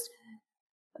 psychologists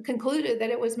concluded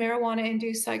that it was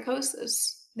marijuana-induced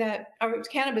psychosis or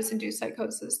cannabis-induced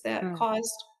psychosis that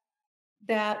caused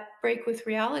that break with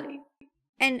reality.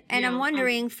 And I'm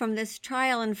wondering from this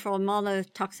trial and from all the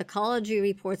toxicology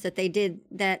reports that they did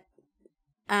that,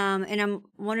 and I'm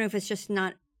wondering if it's just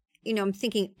not, I'm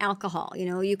thinking alcohol,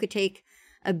 you could take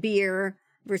a beer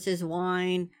versus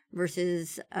wine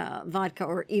versus vodka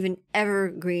or even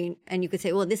evergreen, and you could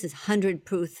say, well, this is 100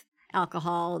 proof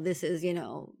alcohol. This is,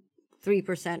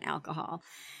 3% alcohol.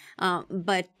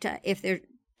 But if they're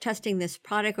testing this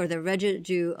product or the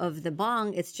residue of the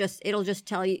bong, it'll just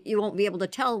tell you, you won't be able to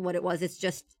tell what it was. It's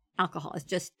just alcohol. It's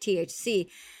just THC.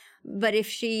 But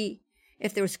if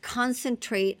there was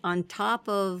concentrate on top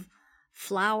of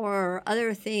flour or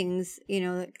other things,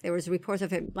 there was reports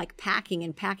of it like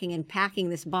packing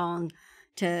this bong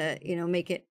to, make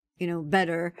it,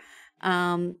 better.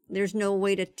 There's no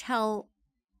way to tell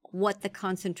what the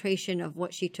concentration of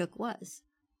what she took was.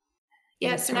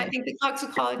 Yes, and I think the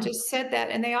toxicologist said that,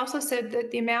 and they also said that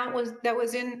the amount that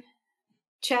was in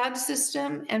Chad's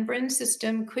system and Bryn's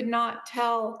system could not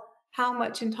tell how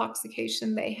much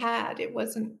intoxication they had. It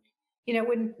wasn't,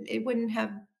 it wouldn't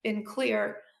have been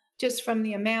clear just from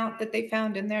the amount that they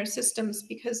found in their systems,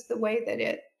 because the way that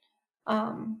it,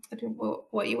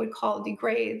 what you would call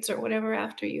degrades or whatever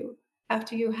after you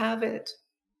have it.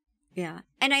 Yeah,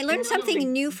 and I learned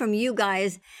something new from you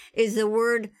guys is the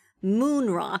word moon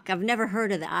rock. I've never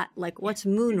heard of that. Like, what's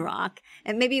moon rock?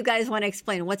 And maybe you guys want to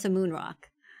explain what's a moon rock.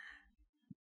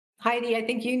 Heidi, I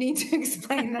think you need to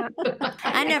explain that.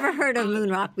 I never heard of moon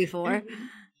rock before.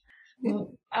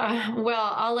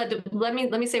 Well, let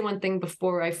me say one thing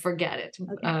before I forget it.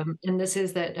 Okay. And this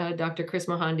is that Dr. Chris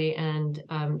Mohandi and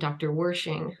Dr.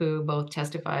 Wershing, who both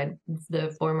testified,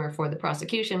 the former for the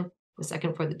prosecution, the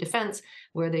second for the defense,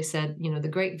 where they said, the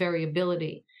great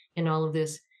variability in all of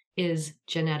this is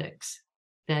genetics,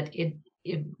 that it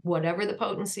whatever the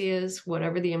potency is,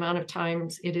 whatever the amount of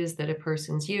times it is that a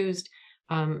person's used,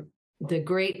 the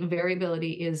great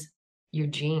variability is your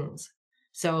genes.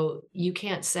 So you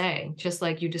can't say, just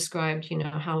like you described,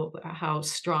 how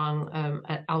strong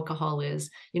alcohol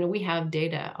is. We have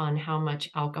data on how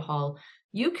much alcohol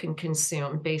you can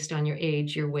consume based on your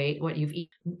age, your weight, what you've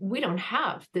eaten. We don't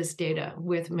have this data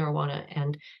with marijuana,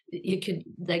 and it could,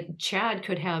 like Chad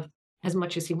could have as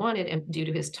much as he wanted, and due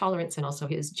to his tolerance and also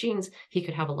his genes, he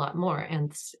could have a lot more.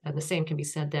 And the same can be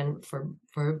said then for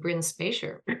Bryn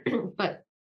Spacher. But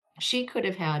she could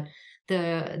have had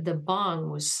the bong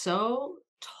was so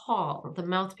tall, the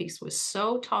mouthpiece was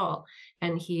so tall,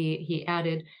 and he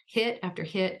added hit after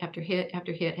hit after hit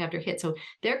after hit after hit. So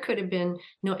there could have been,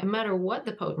 no matter what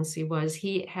the potency was,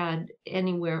 he had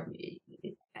anywhere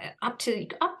up to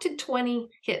 20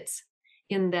 hits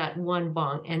in that one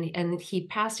bong, and he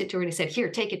passed it to her and he said, here,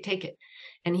 take it.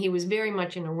 And he was very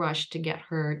much in a rush to get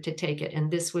her to take it. And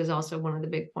this was also one of the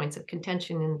big points of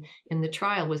contention in the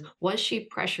trial was she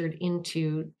pressured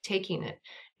into taking it?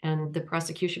 And the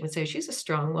prosecution would say, she's a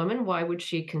strong woman. Why would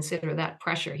she consider that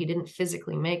pressure? He didn't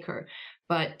physically make her.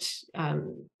 But,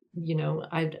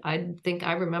 I think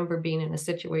I remember being in a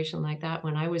situation like that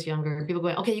when I was younger. People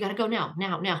going, okay, you got to go now.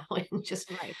 And just,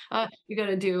 Right. you got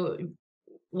to do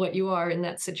what you are in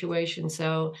that situation.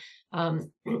 So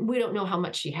we don't know how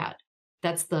much she had.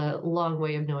 That's the long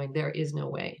way of knowing. There is no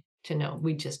way to know.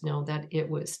 We just know that it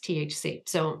was THC.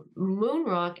 So moon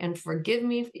rock, and forgive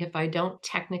me if I don't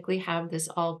technically have this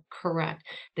all correct.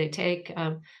 They take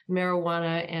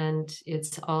marijuana and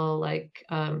it's all like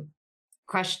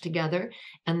crushed together,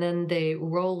 and then they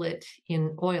roll it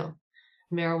in oil,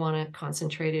 marijuana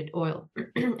concentrated oil,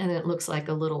 and it looks like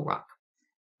a little rock.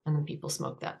 And then people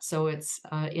smoke that. So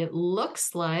it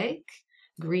looks like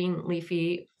green,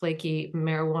 leafy, flaky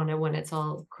marijuana when it's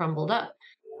all crumbled up.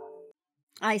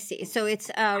 I see. So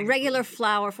it's regular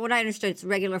flour. From what I understood, it's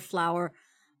regular flour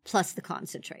plus the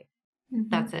concentrate.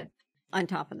 That's it. On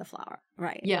top of the flour.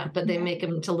 Right. Yeah, but they make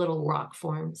them into little rock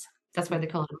forms. That's why they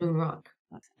call it moon rock.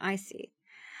 I see.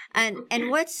 And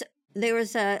there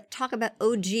was a talk about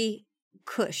OG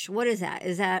Kush. What is that?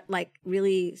 Is that like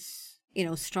really,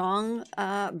 strong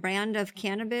brand of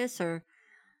cannabis? Or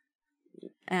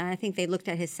I think they looked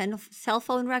at his cell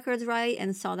phone records, right,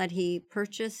 and saw that he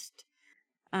purchased.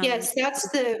 Yes, that's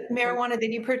the marijuana that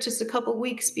he purchased a couple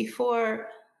weeks before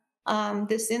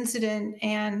this incident,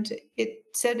 and it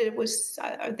said it was.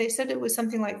 They said it was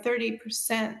something like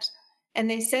 30%, and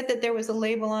they said that there was a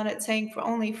label on it saying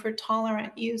only for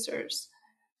tolerant users.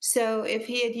 So if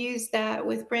he had used that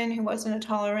with Bryn, who wasn't a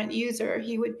tolerant user,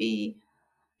 he would be,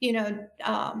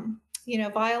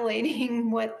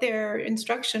 violating what their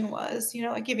instruction was.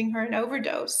 Like giving her an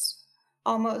overdose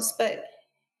almost, but.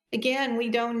 Again, we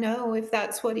don't know if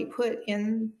that's what he put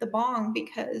in the bong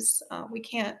because we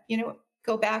can't,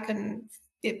 go back and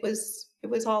it was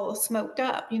all smoked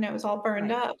up, it was all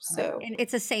burned up. So and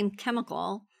it's the same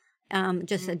chemical,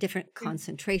 just a different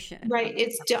concentration. Right.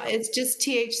 It's just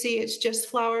THC. It's just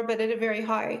flour, but at a very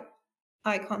high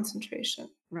concentration.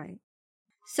 Right.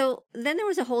 So then there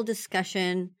was a whole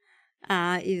discussion.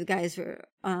 You guys were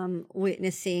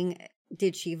witnessing.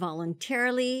 Did she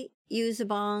voluntarily use a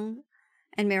bong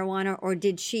and marijuana, or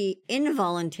did she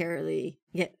involuntarily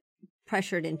get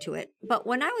pressured into it? But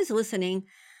when I was listening,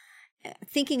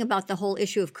 thinking about the whole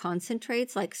issue of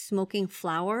concentrates, like smoking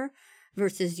flour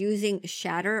versus using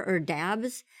shatter or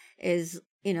dabs is,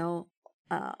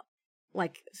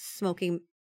 like smoking,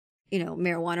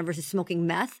 marijuana versus smoking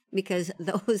meth, because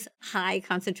those high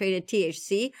concentrated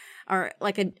THC are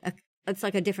like it's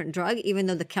like a different drug, even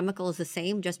though the chemical is the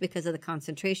same, just because of the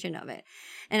concentration of it.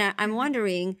 And I'm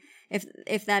wondering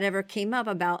if that ever came up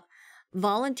about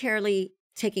voluntarily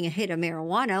taking a hit of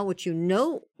marijuana, which you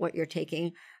know what you're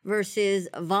taking, versus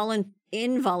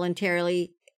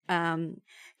involuntarily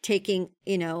taking,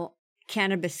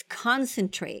 cannabis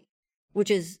concentrate,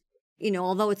 which is,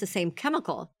 although it's the same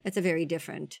chemical, it's a very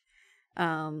different,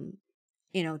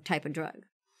 type of drug.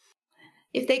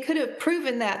 If they could have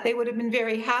proven that, they would have been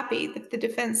very happy that the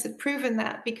defense had proven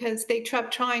that, because they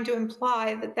kept trying to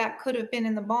imply that could have been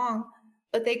in the bong,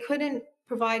 but they couldn't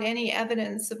provide any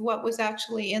evidence of what was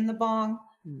actually in the bong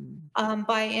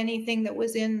by anything that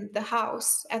was in the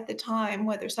house at the time,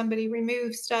 whether somebody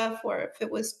removed stuff or if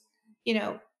it was,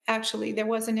 actually there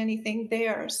wasn't anything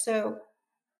there. So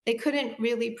they couldn't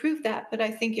really prove that. But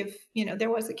I think if, there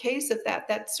was a case of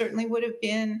that certainly would have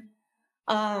been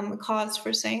cause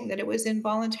for saying that it was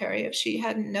involuntary if she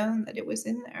hadn't known that it was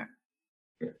in there.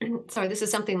 Sorry, this is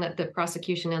something that the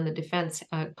prosecution and the defense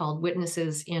called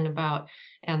witnesses in about,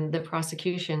 and the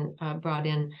prosecution brought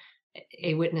in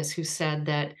a witness who said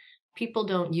that people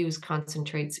don't use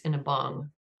concentrates in a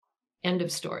bong. End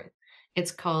of story.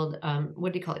 It's called,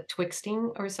 what do you call it,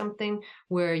 twixting or something,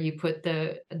 where you put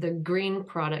the green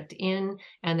product in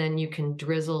and then you can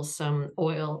drizzle some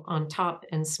oil on top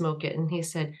and smoke it. And he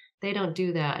said, they don't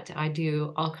do that. I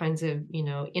do all kinds of,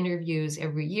 interviews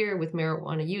every year with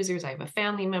marijuana users. I have a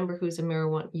family member who's a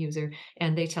marijuana user,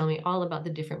 and they tell me all about the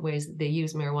different ways that they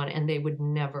use marijuana, and they would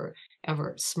never,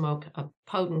 ever smoke a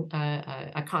potent,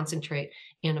 a concentrate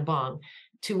in a bong.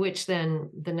 To which then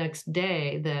the next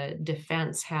day, the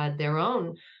defense had their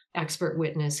own expert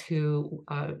witness who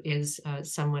is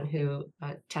someone who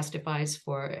testifies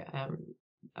for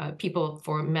people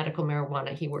for medical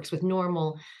marijuana. He works with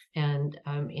NORML, and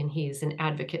he's an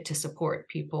advocate to support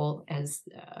people as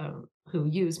who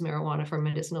use marijuana for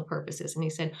medicinal purposes. And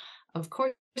he said, of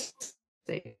course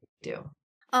they do.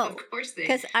 Oh, course they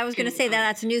because I was going to say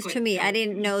that's news to me. I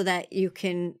didn't know that you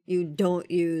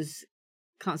don't use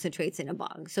concentrates in a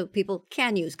bong. So people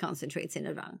can use concentrates in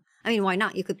a bong. I mean, why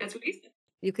not? That's what he said.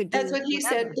 You could do That's what he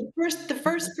whatever. said. The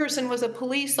first person was a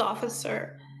police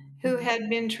officer who had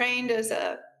been trained as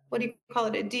a, what do you call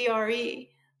it, a DRE,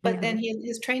 but then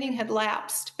his training had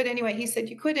lapsed. But anyway, he said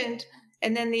you couldn't.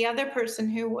 And then the other person,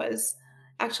 who was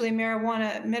actually a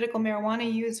medical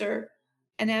marijuana user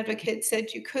and advocate,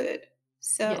 said you could.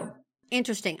 So Yeah.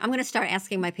 Interesting. I'm going to start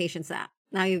asking my patients that.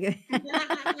 Now you I'm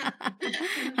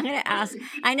going to ask.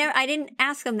 I didn't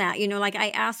ask them that. Like I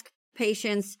ask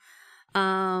patients,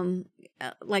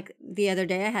 like the other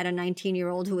day I had a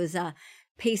 19-year-old who was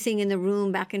pacing in the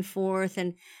room back and forth,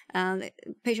 and the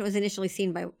patient was initially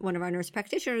seen by one of our nurse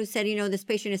practitioners who said, this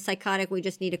patient is psychotic, we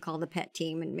just need to call the PET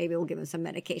team and maybe we'll give him some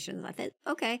medications. I thought,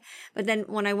 okay. But then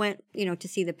when I went, to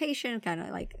see the patient, kind of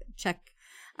like check,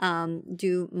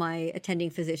 do my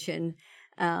attending physician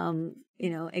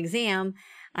exam,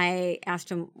 I asked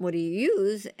him, what do you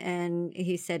use? And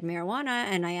he said marijuana.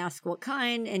 And I asked what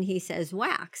kind, and he says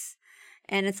wax.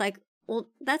 And it's like, well,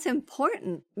 that's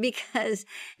important, because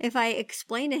if I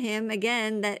explain to him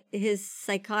again that his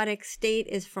psychotic state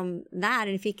is from that,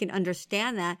 and if he can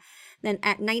understand that, then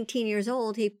at 19 years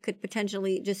old, he could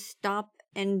potentially just stop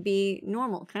and be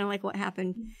normal, kind of like what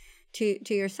happened to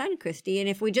your son, Christy. And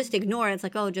if we just ignore it, it's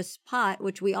like, oh, just pot,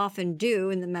 which we often do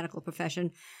in the medical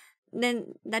profession,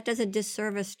 then that does a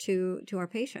disservice to our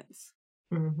patients.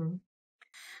 Mm-hmm.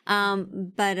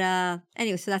 But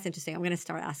anyway, so that's interesting. I'm going to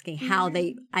start asking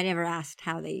I never asked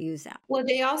how they use that. Well,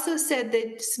 they also said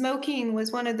that smoking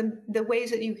was one of the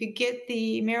ways that you could get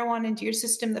the marijuana into your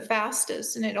system the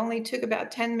fastest. And it only took about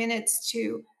 10 minutes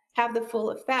to have the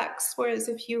full effects. Whereas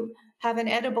if you have an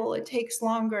edible, it takes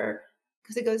longer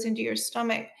because it goes into your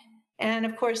stomach. And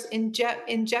of course,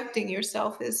 injecting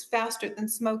yourself is faster than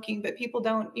smoking, but people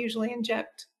don't usually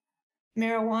inject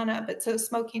marijuana. But so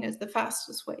smoking is the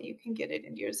fastest way you can get it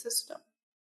into your system.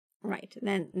 Right.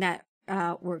 Then that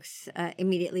works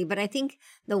immediately. But I think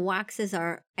the waxes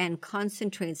and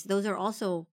concentrates, those are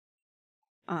also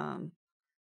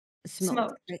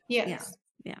smoked. Right? Yes.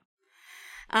 Yeah.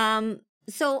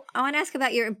 So I want to ask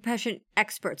about your impression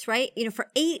experts, right? For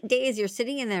 8 days, you're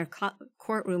sitting in their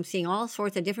courtroom, seeing all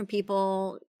sorts of different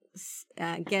people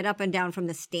get up and down from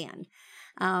the stand.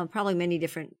 Probably many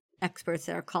different experts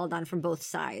that are called on from both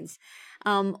sides.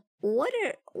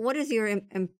 What is your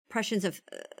impressions of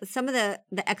some of the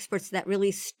experts that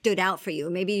really stood out for you?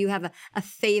 Maybe you have a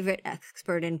favorite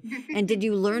expert, and did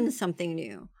you learn something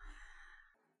new?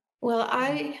 Well,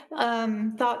 I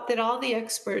thought that all the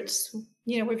experts,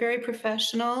 were very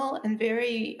professional and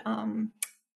very,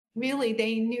 really,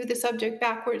 they knew the subject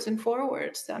backwards and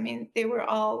forwards. I mean, they were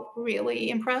all really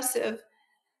impressive.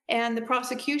 And the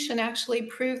prosecution actually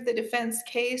proved the defense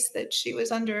case that she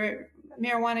was under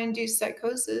marijuana-induced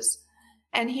psychosis.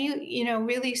 And he,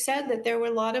 really said that there were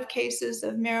a lot of cases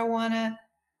of marijuana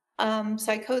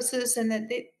psychosis, and that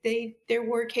there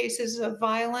were cases of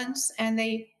violence, and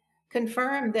they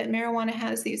confirmed that marijuana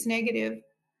has these negative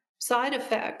side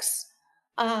effects.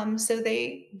 So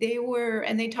they were,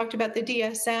 and they talked about the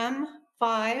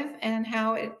DSM-5 and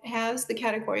how it has the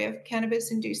category of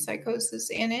cannabis-induced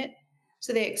psychosis in it.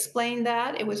 So they explained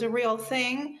that it was a real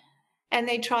thing, and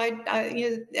they tried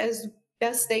as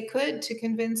best they could to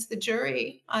convince the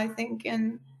jury, I think,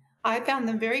 and I found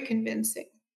them very convincing.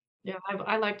 Yeah,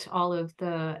 I liked all of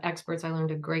the experts. I learned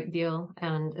a great deal,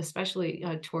 and especially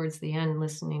towards the end,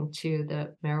 listening to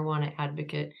the marijuana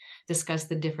advocate discuss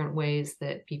the different ways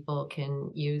that people can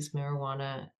use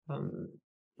marijuana.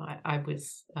 I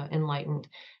was enlightened.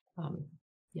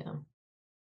 Yeah.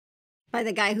 By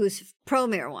the guy who's pro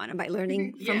marijuana, by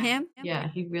learning from him? Yeah,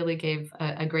 he really gave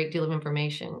a great deal of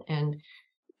information. And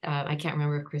I can't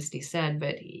remember if Christy said,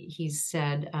 but he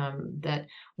said that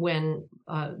when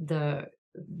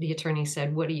the attorney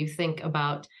said, what do you think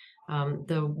about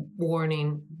the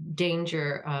warning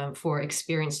danger for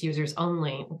experienced users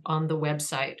only on the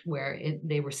website where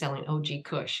they were selling OG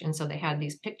Kush? And so they had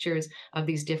these pictures of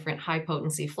these different high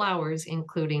potency flowers,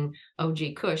 including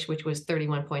OG Kush, which was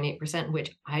 31.8%,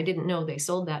 which I didn't know they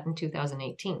sold that in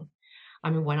 2018. I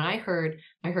mean, when I heard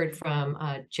from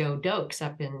Joe Dokes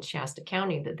up in Shasta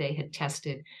County that they had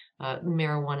tested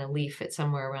marijuana leaf at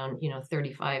somewhere around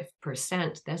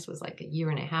 35%. This was like a year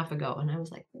and a half ago, and I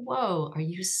was like, "Whoa, are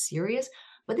you serious?"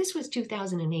 But this was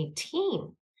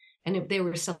 2018, and they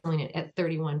were selling it at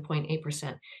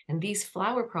 31.8%. And these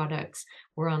flower products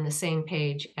were on the same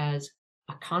page as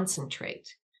a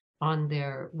concentrate on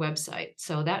their website.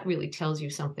 So that really tells you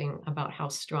something about how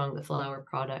strong the flower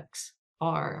products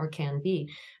are or can be.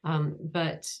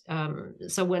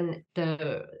 So when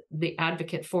the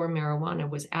advocate for marijuana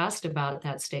was asked about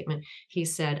that statement, he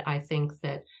said, I think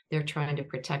that they're trying to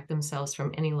protect themselves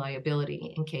from any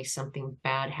liability in case something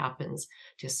bad happens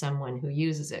to someone who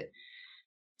uses it.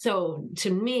 So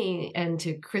to me and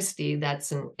to Christy,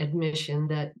 that's an admission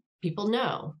that people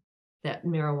know that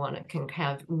marijuana can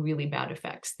have really bad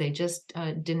effects. They just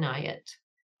deny it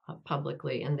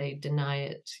publicly, and they deny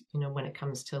it, when it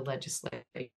comes to legislation.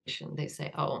 They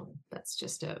say, oh, that's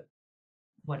just a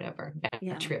whatever,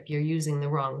 bad trip. You're using the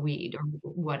wrong weed or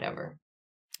whatever.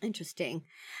 Interesting.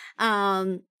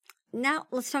 Now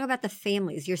let's talk about the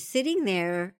families. You're sitting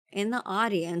there in the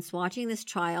audience watching this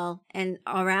trial, and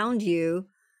around you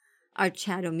are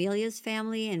Chad O'Melia's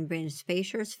family and Bryn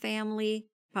Spacer's family.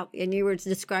 And you were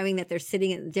describing that they're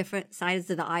sitting at different sides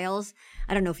of the aisles.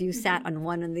 I don't know if you sat on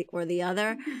one or the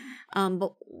other,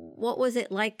 but what was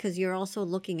it like? Because you're also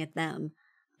looking at them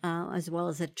as well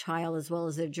as a trial, as well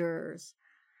as the jurors.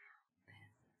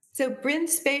 So Bryn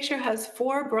Spacer has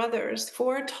 4 brothers,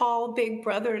 4 tall, big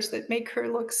brothers that make her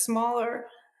look smaller,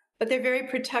 but they're very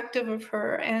protective of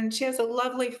her. And she has a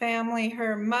lovely family.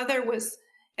 Her mother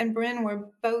and Bryn were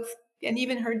both, and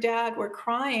even her dad were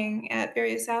crying at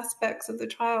various aspects of the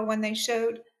trial when they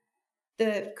showed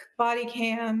the body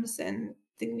cams and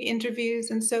the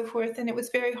interviews and so forth. And it was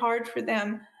very hard for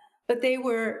them, but they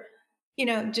were,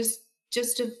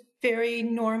 just a very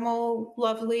normal,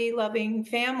 lovely, loving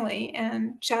family.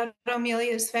 And Chad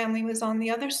O'Melia's family was on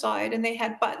the other side, and they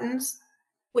had buttons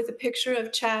with a picture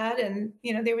of Chad, and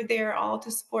they were there all to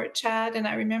support Chad. And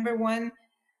I remember one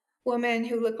woman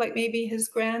who looked like maybe his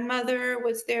grandmother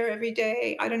was there every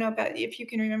day. I don't know about if you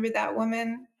can remember that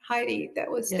woman, Heidi, that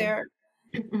was there.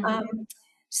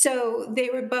 So they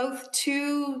were both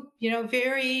 2,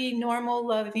 very normal,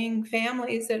 loving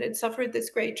families that had suffered this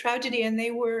great tragedy, and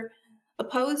they were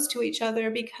opposed to each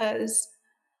other because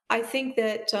I think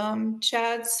that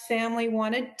Chad's family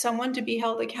wanted someone to be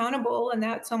held accountable, and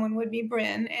that someone would be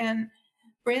Bryn. And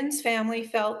Bryn's family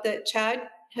felt that Chad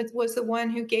was the one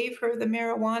who gave her the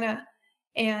marijuana.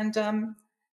 And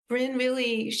Bryn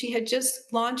she had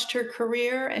just launched her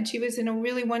career, and she was in a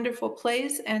really wonderful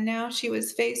place. And now she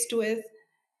was faced with,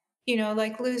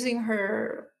 like losing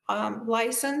her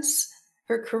license,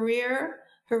 her career,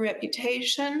 her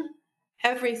reputation,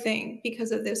 everything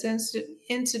because of this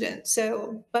incident.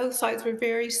 So both sides were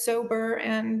very sober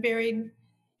and very,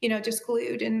 just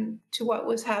glued into what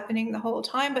was happening the whole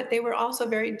time. But they were also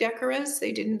very decorous.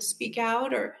 They didn't speak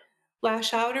out or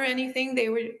lash out or anything. They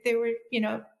were,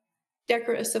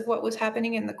 decorous of what was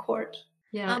happening in the court.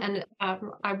 Yeah, and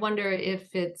I wonder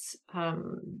if it's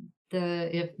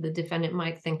if the defendant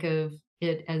might think of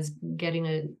it as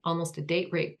getting almost a date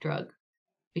rape drug,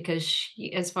 because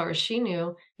she, as far as she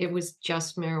knew, it was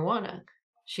just marijuana.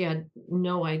 She had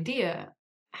no idea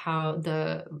how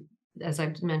as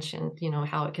I've mentioned,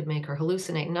 how it could make her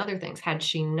hallucinate and other things. Had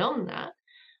she known that,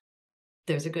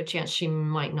 there's a good chance she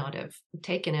might not have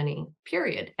taken any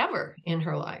period ever in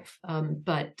her life.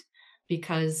 But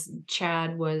because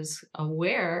Chad was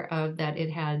aware of that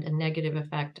it had a negative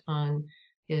effect on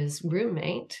his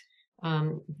roommate,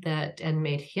 and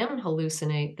made him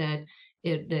hallucinate,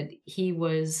 that he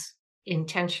was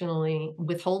intentionally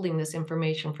withholding this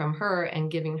information from her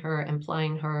and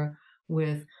implying her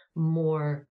with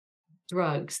more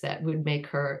drugs that would make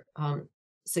her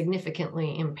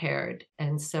significantly impaired.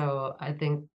 And so I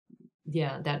think,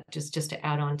 that just to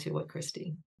add on to what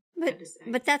Christy had to say.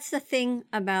 But that's the thing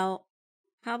about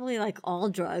probably like all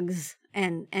drugs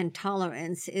and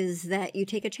tolerance, is that you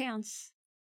take a chance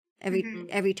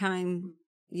every time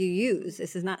you use.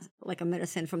 This is not like a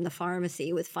medicine from the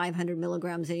pharmacy with 500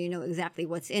 milligrams and you know exactly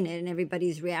what's in it, and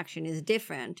everybody's reaction is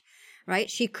different, right?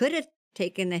 She could have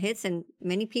taken the hits, and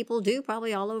many people do,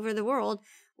 probably all over the world,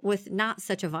 with not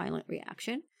such a violent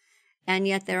reaction. And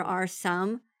yet there are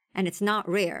some, and it's not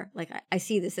rare. Like I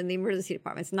see this in the emergency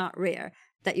department. It's not rare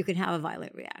that you can have a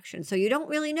violent reaction. So you don't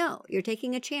really know. You're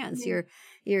taking a chance. You're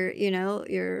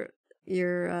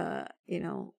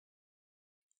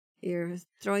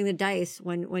throwing the dice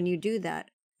when you do that,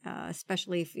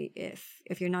 especially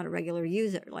if you're not a regular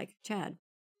user like Chad.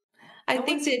 I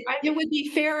think that it would be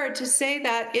fairer to say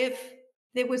that if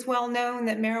it was well known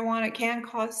that marijuana can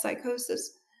cause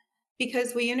psychosis,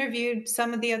 because we interviewed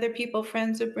some of the other people,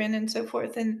 friends of Bryn and so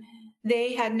forth, and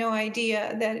they had no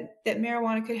idea that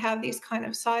marijuana could have these kind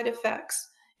of side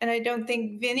effects. And I don't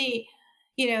think Vinny,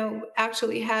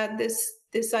 actually had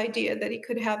this idea that he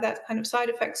could have that kind of side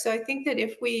effect. So I think that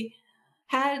if we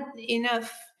had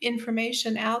enough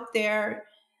information out there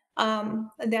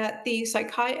that the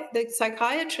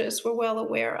psychiatrists were well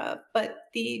aware of, but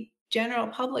the general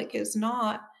public is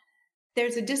not,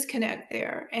 there's a disconnect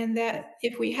there. And that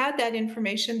if we had that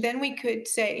information, then we could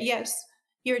say, yes,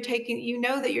 you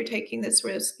know that you're taking this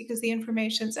risk because the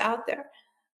information's out there.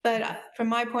 But from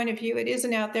my point of view, it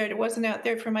isn't out there. It wasn't out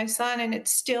there for my son. And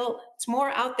it's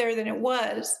more out there than it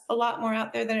was, a lot more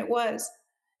out there than it was,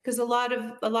 because a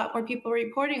lot more people are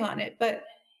reporting on it. But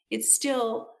it's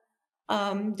still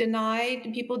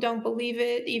denied. People don't believe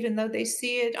it, even though they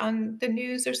see it on the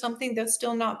news or something, they'll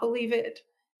still not believe it.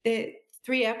 The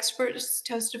 3 experts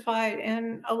testified,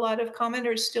 and a lot of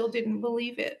commenters still didn't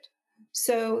believe it.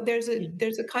 So there's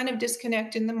a kind of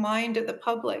disconnect in the mind of the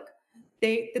public.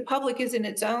 The public is in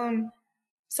its own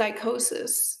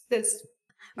psychosis.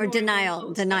 Or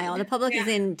denial. The public is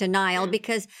in denial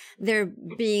because they're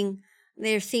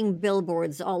seeing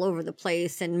billboards all over the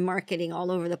place and marketing all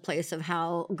over the place of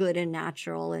how good and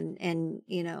natural and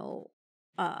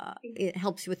it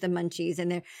helps you with the munchies,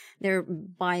 and they're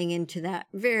buying into that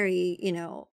very,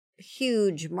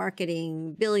 huge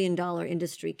marketing billion-dollar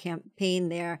industry campaign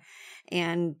there.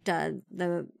 And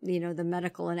the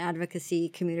medical and advocacy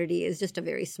community is just a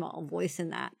very small voice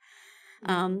in that.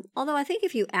 Although I think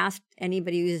if you asked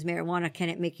anybody who uses marijuana, can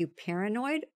it make you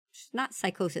paranoid? Not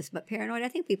psychosis, but paranoid. I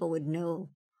think people would know.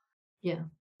 Yeah.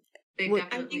 They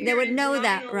would know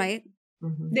that, right?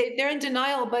 Mm-hmm. They're in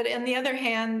denial, but on the other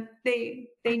hand, they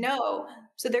know.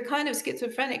 So they're kind of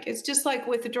schizophrenic. It's just like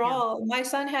withdrawal. Yeah. My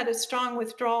son had a strong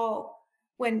withdrawal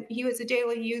when he was a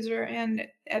daily user, and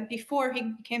before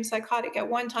he became psychotic. At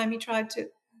one time, he tried to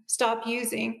stop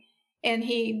using, and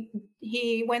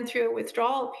he went through a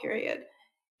withdrawal period.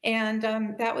 And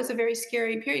that was a very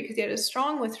scary period because he had a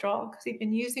strong withdrawal because he'd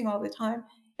been using all the time.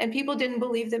 And people didn't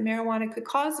believe that marijuana could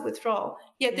cause withdrawal.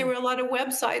 Yet there were a lot of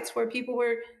websites where people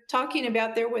were talking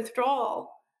about their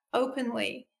withdrawal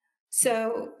openly.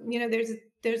 So,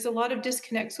 there's a lot of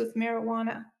disconnects with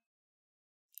marijuana.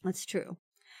 That's true.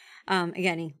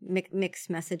 Again, mixed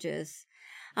messages.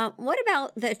 What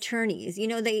about the attorneys?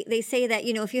 They say that,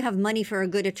 if you have money for a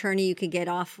good attorney, you could get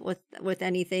off with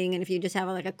anything. And if you just have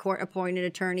like a court appointed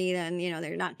attorney, then,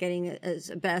 they're not getting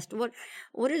as best.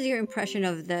 What is your impression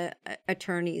of the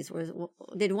attorneys?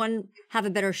 Did one have a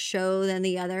better show than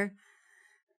the other?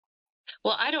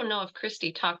 Well, I don't know if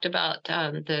Christy talked about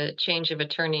the change of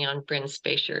attorney on Bryn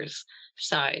Spacier's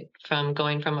side, from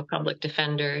going from a public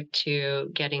defender to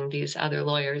getting these other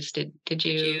lawyers. Did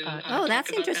you?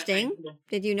 That's interesting.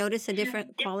 Did you notice a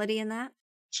different quality in that?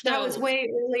 That was way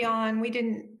early on. We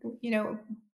didn't,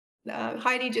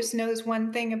 Heidi just knows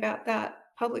one thing about that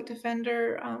public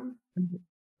defender.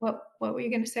 What were you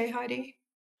going to say, Heidi?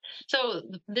 So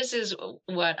this is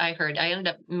what I heard. I ended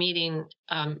up meeting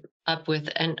up with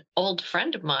an old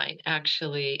friend of mine,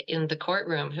 actually, in the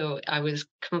courtroom, who I was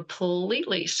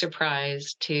completely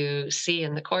surprised to see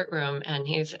in the courtroom. And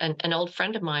he's an old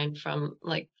friend of mine from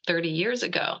like 30 years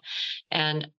ago.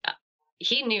 And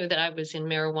he knew that I was in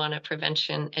marijuana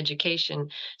prevention education.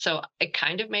 So it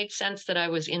kind of made sense that I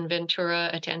was in Ventura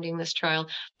attending this trial.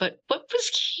 But what was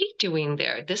he doing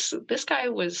there? This guy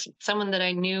was someone that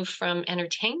I knew from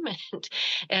entertainment.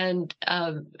 And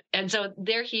so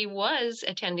there he was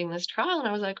attending this trial. And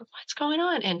I was like, what's going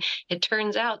on? And it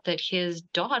turns out that his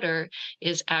daughter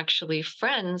is actually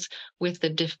friends with the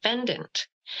defendant.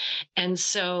 And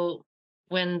so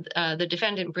when the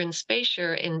defendant, Bryn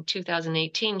Spacier, in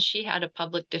 2018, she had a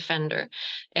public defender,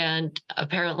 and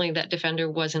apparently that defender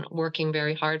wasn't working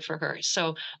very hard for her.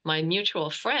 So our mutual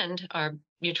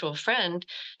friend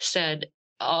said,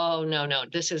 oh, no,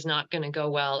 this is not going to go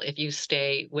well if you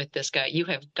stay with this guy. You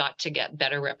have got to get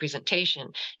better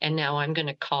representation. And now I'm going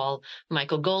to call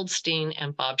Michael Goldstein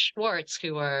and Bob Schwartz,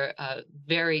 who are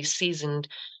very seasoned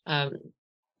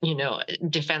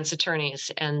defense attorneys,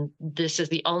 and this is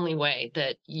the only way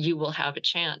that you will have a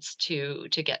chance to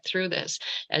get through this.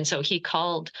 And so he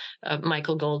called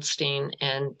Michael Goldstein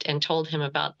and told him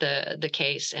about the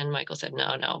case. And Michael said,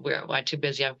 no, we're too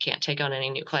busy. I can't take on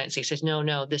any new clients. He says,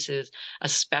 no, this is a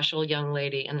special young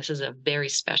lady, and this is a very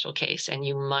special case, and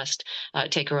you must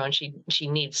take her on. She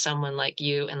needs someone like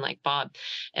you and like Bob.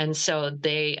 And so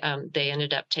they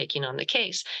ended up taking on the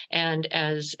case. And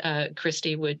as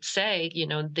Christy would say,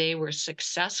 they were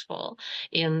successful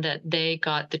in that they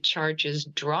got the charges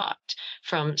dropped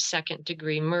from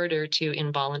second-degree murder to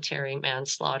involuntary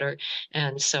manslaughter.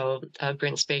 And so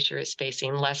Bryn Spacier is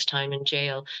facing less time in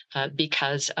jail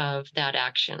because of that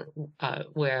action,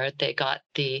 where they got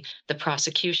the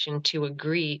prosecution to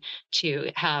agree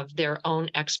to have their own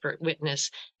expert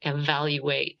witness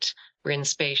evaluate Bryn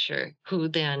Spacier, who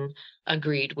then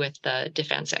agreed with the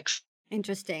defense expert.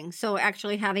 Interesting. So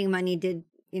actually having money did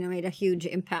made a huge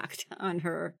impact on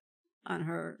her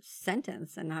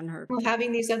sentence and on her. Well,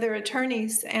 having these other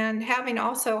attorneys and having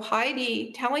also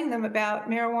Heidi telling them about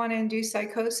marijuana-induced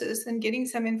psychosis and getting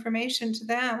some information to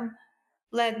them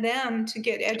led them to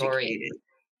get Story. educated.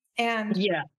 And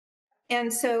Yeah.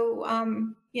 and so,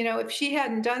 if she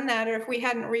hadn't done that, or if we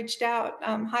hadn't reached out,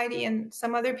 Heidi and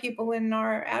some other people in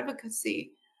our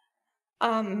advocacy,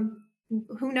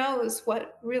 who knows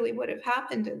what really would have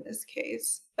happened in this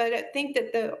case. But I think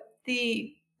that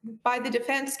the by the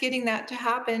defense getting that to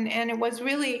happen, and it was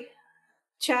really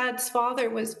Chad's father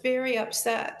was very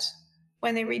upset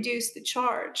when they reduced the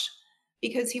charge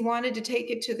because he wanted to take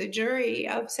it to the jury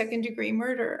of second-degree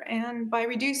murder. And by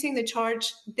reducing the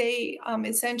charge, they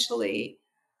essentially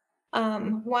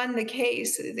won the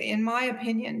case, in my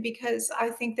opinion, because I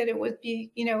think that it would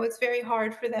be, it's very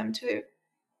hard for them to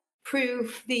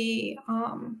prove that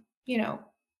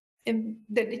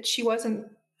she wasn't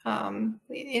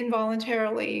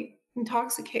involuntarily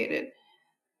intoxicated.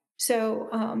 So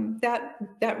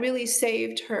that really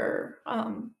saved her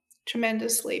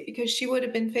tremendously, because she would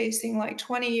have been facing like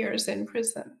 20 years in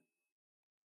prison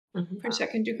for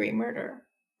second-degree murder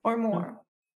or more.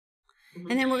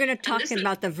 And then we're going to talk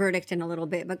about the verdict in a little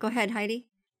bit, but go ahead, Heidi.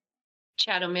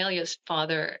 Chad O'Malia's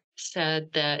father said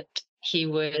that he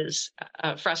was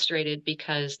frustrated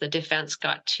because the defense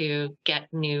got to get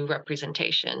new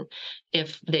representation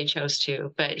if they chose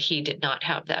to, but he did not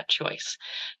have that choice.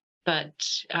 But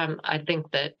I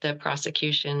think that the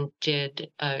prosecution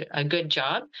did a good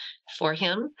job for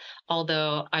him,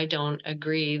 although I don't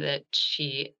agree that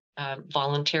she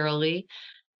voluntarily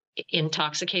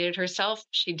intoxicated herself.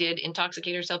 She did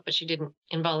intoxicate herself, but she didn't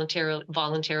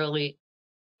voluntarily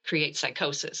create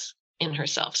psychosis in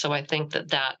herself. So I think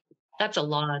that's a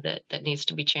law that needs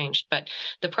to be changed. But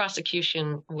the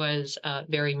prosecution was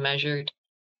very measured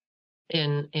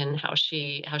in how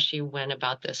she went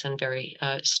about this, and very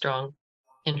strong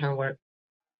in her work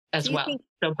as well.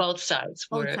 So both sides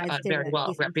were very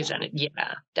well represented.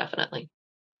 Yeah, definitely.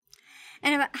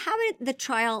 And how did the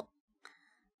trial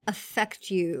affect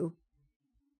you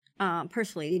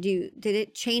personally? Did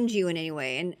it change you in any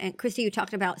way? And Christy, you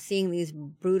talked about seeing these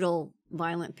brutal,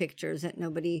 violent pictures that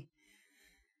nobody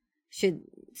should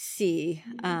see.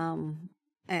 And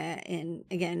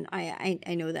again,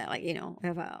 I know that, like,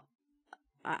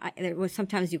 there was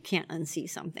sometimes you can't unsee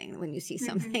something when you see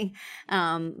something.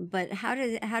 But how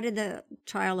did the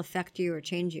trial affect you or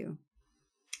change you?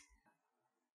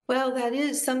 Well, that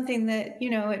is something that,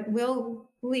 it will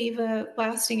leave a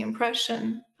lasting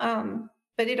impression.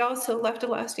 But it also left a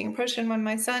lasting impression when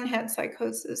my son had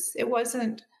psychosis. It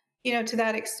wasn't, to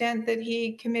that extent that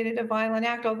he committed a violent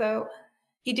act, although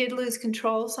he did lose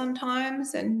control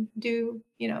sometimes and do,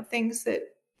 things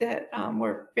that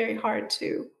were very hard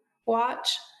to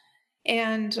watch.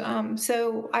 And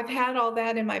so I've had all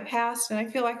that in my past, and I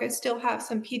feel like I still have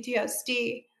some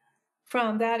PTSD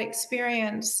from that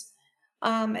experience.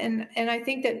 And I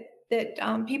think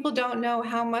that people don't know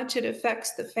how much it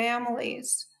affects the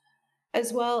families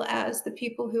as well as the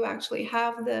people who actually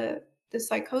have the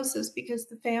psychosis, because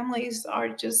the families are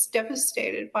just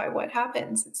devastated by what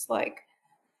happens. It's like,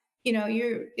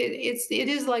 it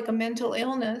is like a mental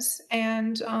illness,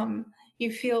 and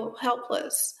you feel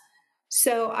helpless.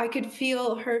 So I could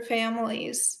feel her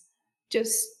families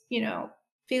just,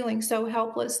 feeling so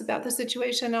helpless about the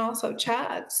situation, and also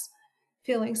Chad's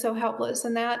feeling so helpless.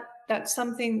 And that's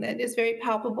something that is very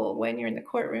palpable when you're in the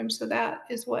courtroom. So that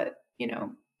is what,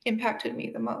 impacted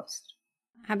me the most.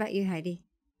 How about you, Heidi?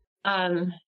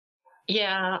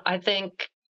 Yeah, I think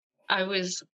it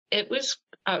was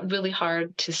really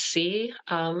hard to see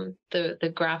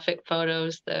the graphic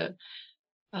photos, to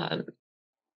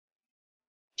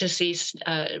see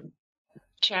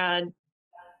Chad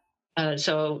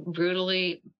so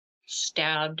brutally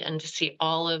stabbed, and to see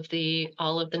all of the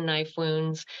knife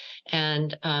wounds.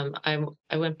 And I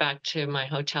went back to my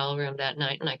hotel room that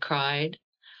night and I cried.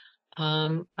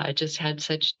 I just had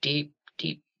such deep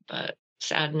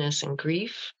sadness and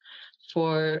grief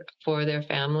for their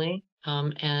family,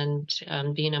 and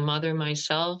being a mother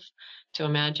myself, to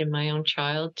imagine my own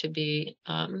child to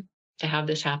have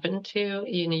this happen to,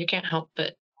 you can't help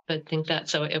but think that.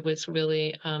 So it was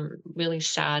really really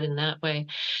sad in that way.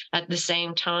 At the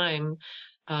same time,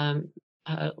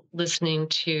 listening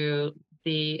to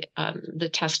the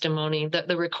testimony,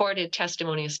 the recorded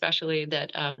testimony, especially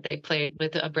that they played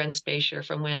with Brent Speicher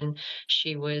from when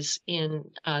she was in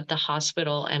the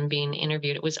hospital and being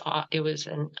interviewed. It was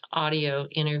an audio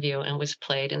interview and was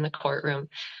played in the courtroom,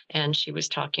 and she was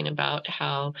talking about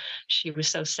how she was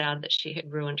so sad that she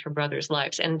had ruined her brother's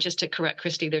lives. And just to correct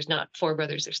Christy, there's not 4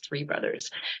 brothers, there's 3 brothers.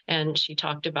 And she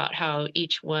talked about how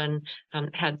each one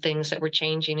had things that were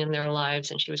changing in their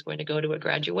lives, and she was going to go to a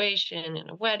graduation and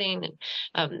a wedding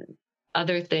and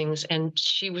other things. And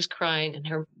she was crying, and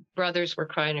her brothers were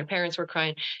crying, her parents were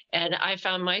crying. And I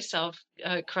found myself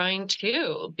crying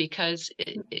too, because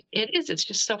it's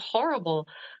just so horrible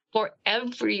for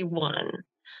everyone.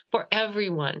 For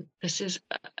everyone. This is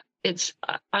it's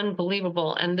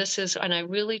unbelievable. And I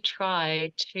really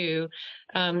try to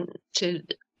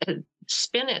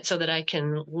spin it so that I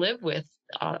can live with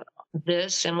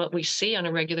this and what we see on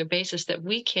a regular basis, that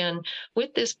we can,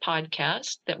 with this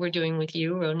podcast that we're doing with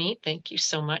you, Ronit, thank you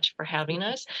so much for having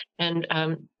us. And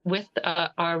with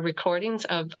our recordings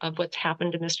of what's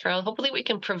happened in this trial, hopefully we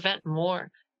can prevent more.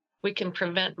 We can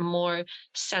prevent more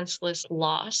senseless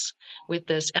loss with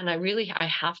this. And I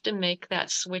have to make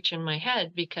that switch in my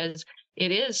head, because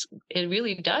it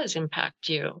really does impact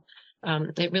you.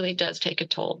 It really does take a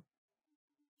toll.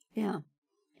 Yeah.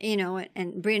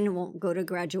 And Bryn won't go to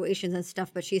graduations and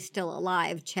stuff, but she's still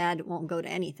alive. Chad won't go to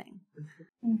anything.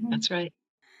 Mm-hmm. That's right.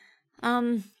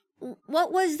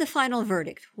 What was the final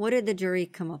verdict? What did the jury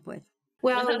come up with?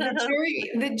 Well,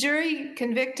 the jury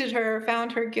convicted her,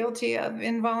 found her guilty of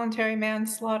involuntary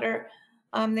manslaughter.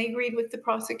 They agreed with the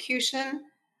prosecution.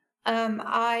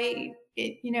 I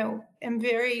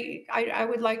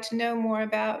would like to know more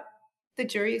about the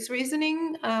jury's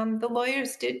reasoning. The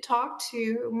lawyers did talk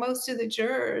to most of the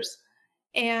jurors,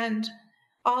 and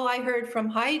all I heard from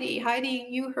Heidi,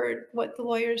 you heard what the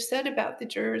lawyers said about the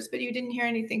jurors, but you didn't hear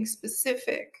anything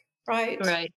specific, right?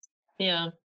 Right. Yeah.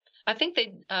 I think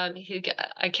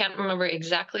I can't remember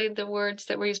exactly the words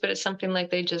that were used, but it's something like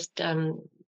they just, I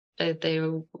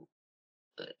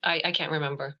can't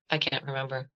remember. I can't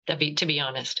remember, to be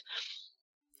honest.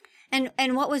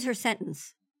 And what was her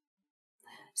sentence?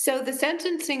 So the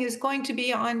sentencing is going to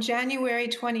be on January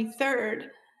 23rd.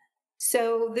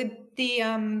 So the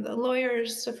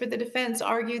lawyers for the defense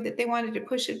argued that they wanted to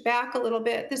push it back a little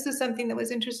bit. This is something that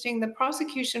was interesting. The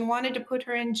prosecution wanted to put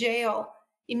her in jail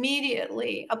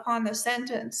immediately upon the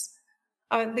sentence,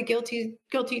 the guilty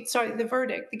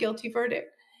verdict.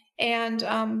 And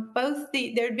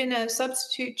there'd been a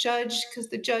substitute judge because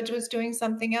the judge was doing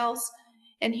something else,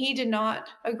 and he did not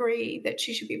agree that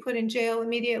she should be put in jail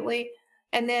immediately.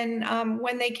 And then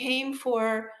when they came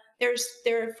there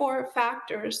are 4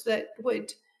 factors that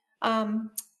would,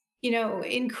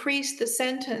 increase the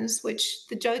sentence, which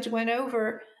the judge went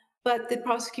over, but the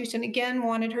prosecution again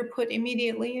wanted her put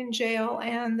immediately in jail,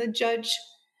 and the judge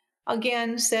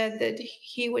again said that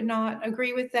he would not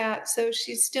agree with that. So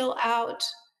she's still out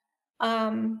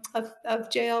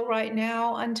of jail right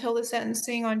now until the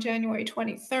sentencing on January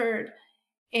 23rd.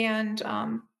 And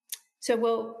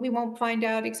so we won't find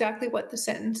out exactly what the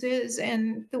sentence is.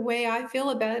 And the way I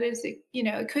feel about it is that,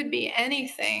 it could be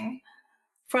anything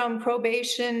from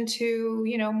probation to,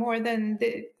 more than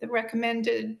the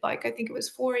recommended, like I think it was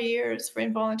 4 years for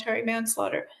involuntary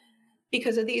manslaughter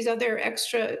because of these other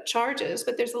extra charges.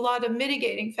 But there's a lot of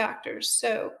mitigating factors.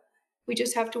 So we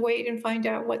just have to wait and find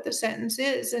out what the sentence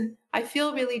is. And I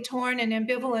feel really torn and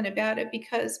ambivalent about it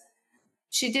because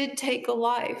she did take a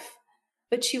life,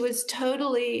 but she was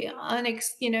totally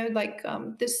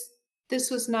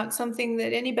this was not something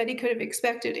that anybody could have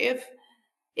expected.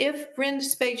 If Brent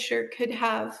Speicher could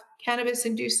have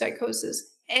cannabis-induced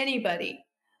psychosis, anybody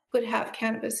could have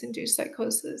cannabis-induced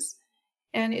psychosis.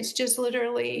 And it's just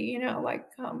literally,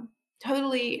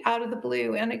 totally out of the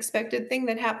blue, unexpected thing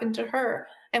that happened to her.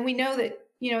 And we know that,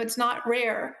 it's not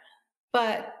rare,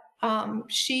 but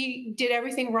she did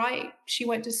everything right. She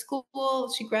went to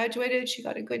school, she graduated, she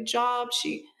got a good job.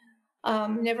 She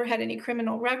never had any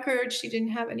criminal record. She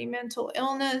didn't have any mental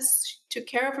illness. She took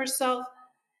care of herself,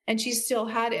 and she still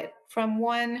had it from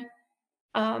one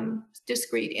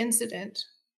discrete incident.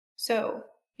 So,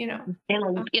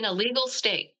 in a legal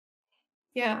state.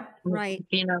 Yeah. Right.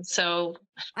 So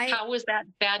how was that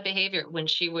bad behavior when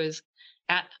she was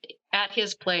at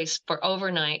his place for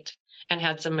overnight and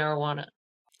had some marijuana?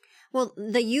 Well,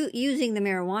 using the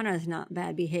marijuana is not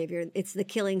bad behavior. It's the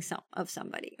killing of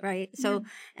somebody, right? So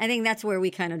I think that's where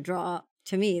we kind of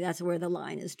to me, that's where the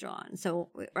line is drawn. So,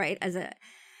 right, as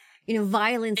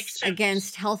violence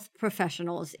against health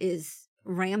professionals is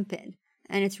rampant.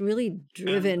 and it's really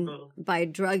driven Absolutely. by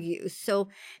drug use. So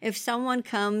if someone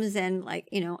comes and like,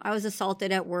 I was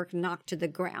assaulted at work, knocked to the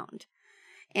ground,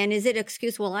 and is it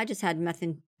excuse? Well, I just had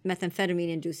methamphetamine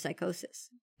induced psychosis.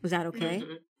 Was that okay?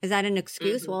 Mhm. Is that an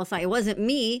excuse? Mhm. Well, it's like, it wasn't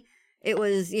me. It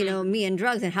was, Mhm. me and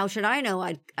drugs. And how should I know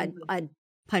Mhm. I'd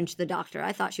punch the doctor?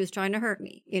 I thought she was trying to hurt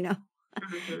me, Mhm.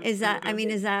 Is that, I Mhm.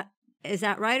 mean, is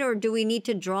that right? Or do we need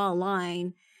to draw a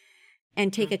line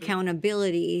and take Mhm.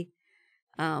 accountability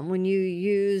when you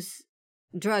use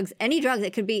drugs, any drugs?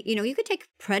 It could be, you could take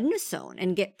prednisone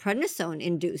and get prednisone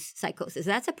induced psychosis.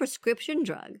 That's a prescription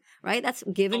drug, right? That's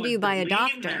given Oh, to I you by a believe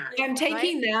doctor. that. I'm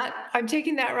taking that. I'm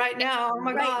taking that right now. Oh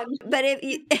my Right. God. But if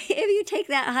you if you take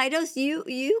that high dose, you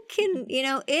can,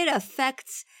 it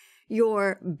affects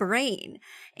your brain.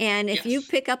 And if you Yes.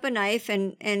 pick up a knife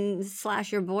and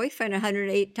slash your boyfriend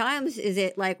 108 times, is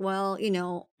it like, well,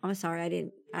 I'm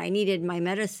sorry, I needed my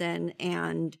medicine,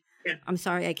 and Yeah. I'm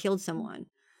sorry I killed someone.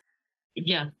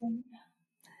 Yeah.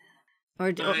 Or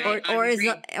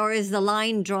I is the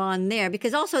line drawn there?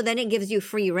 Because also then it gives you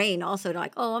free reign also to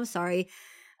like, oh, I'm sorry.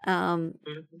 Mhm.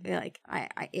 Like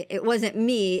it wasn't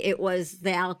me, it was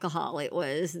the alcohol, it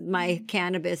was my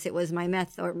cannabis, it was my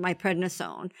meth or my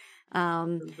prednisone.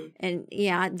 Mhm. And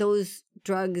yeah, those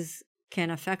drugs can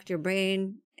affect your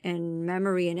brain and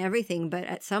memory and everything, but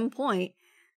at some point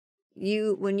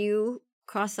when you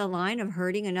cross the line of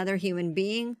hurting another human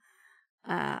being,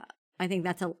 I think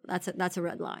that's a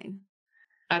red line.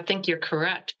 I think you're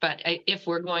correct. But if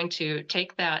we're going to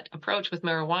take that approach with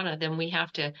marijuana, then we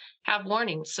have to have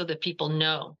warnings so that people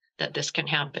know that this can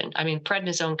happen. I mean,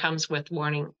 prednisone comes with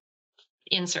warning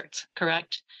inserts,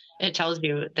 correct? It tells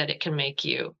you that it can make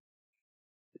you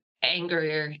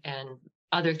angrier and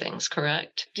other things,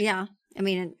 correct? Yeah, I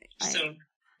mean, So,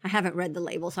 I haven't read the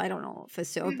label, so I don't know for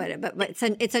sure, Mhm. but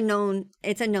it's a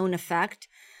known effect.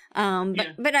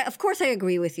 yeah. But of course I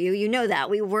agree with you. You know that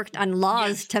we worked on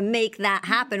laws Yes. to make that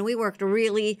happen. We worked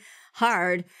really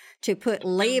hard to put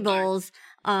labels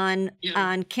on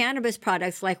Yeah. cannabis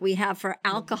products, like we have for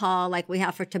alcohol, like we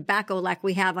have for tobacco, like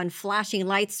we have on flashing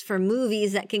lights for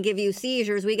movies that can give you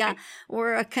seizures.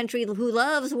 We're a country who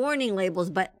loves warning labels,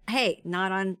 but hey,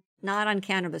 not on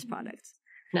cannabis products.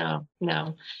 No,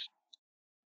 no.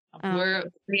 Um,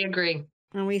 We agree.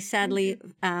 and we sadly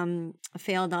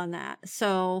failed on that.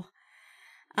 So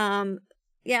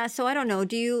yeah, so I don't know,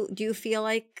 do you feel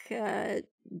like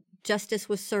justice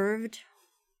was served?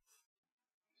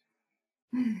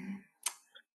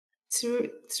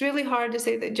 It's really hard to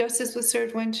say that justice was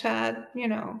served when Chad,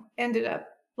 ended up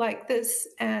like this,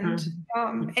 and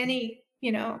Mhm.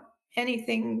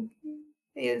 anything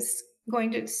is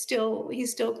going to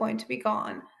he's still going to be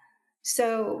gone.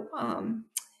 So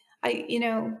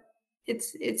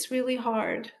it's really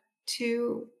hard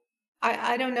to.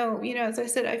 I don't know. As I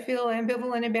said, I feel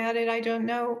ambivalent about it. I don't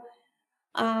know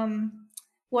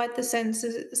what the sentence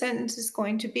is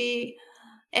going to be.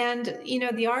 And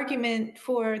the argument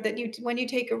for that, when you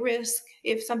take a risk,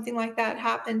 if something like that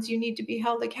happens, you need to be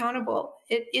held accountable.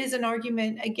 It is an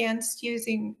argument against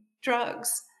using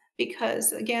drugs,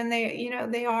 because again, they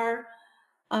are,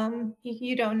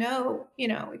 you don't know,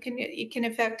 it can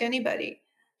affect anybody.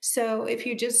 So if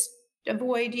you just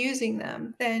avoid using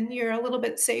them, then you're a little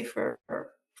bit safer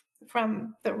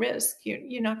from the risk.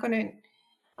 You're not going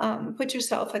to put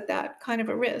yourself at that kind of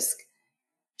a risk.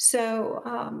 So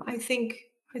I think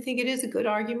it is a good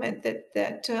argument that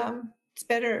it's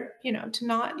better, to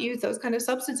not use those kind of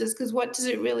substances, because what does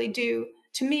it really do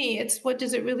to me? It's what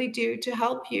does it really do to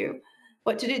help you?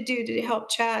 What did it do to help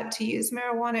Chad to use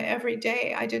marijuana every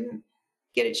day? I didn't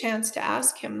get a chance to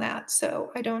ask him that,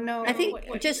 so I don't know I think what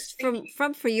he was just thinking.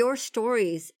 from for your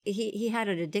stories, he had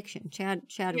an addiction. Chad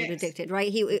was Yes. addicted,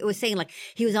 right? It was saying like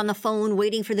he was on the phone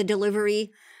waiting for the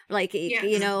delivery, like Yes.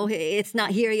 it's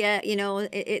not here yet.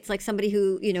 It's like somebody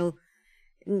who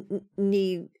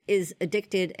is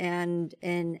addicted and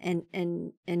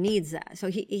needs that. So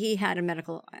he had a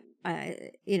medical,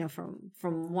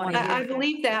 from what I hear. I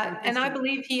believe that, and I history.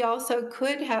 believe he also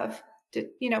could have,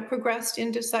 progressed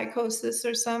into psychosis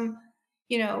or some,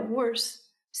 worse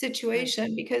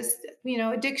situation, because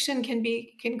addiction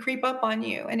can creep up on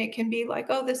you, and it can be like,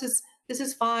 oh, this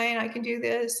is fine, I can do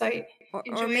this, I Or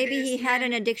enjoy maybe he this. had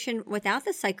an addiction without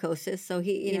the psychosis. So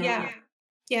he, Yeah,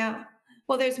 yeah.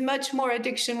 Well, there's much more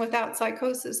addiction without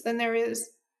psychosis than there is,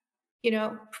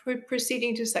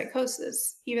 proceeding to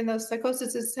psychosis. Even though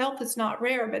psychosis itself is not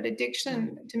rare, but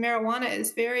addiction to marijuana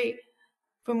is very,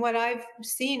 from what I've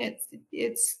seen,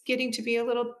 it's getting to be a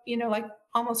little, like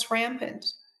almost rampant,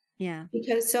 yeah.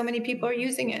 because so many people are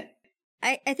using it.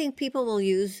 I think people will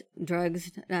use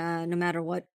drugs no matter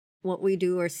what we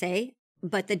do or say,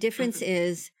 But the difference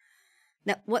is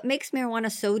that what makes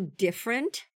marijuana so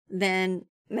different than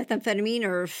methamphetamine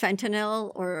or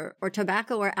fentanyl or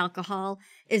tobacco or alcohol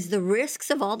is the risks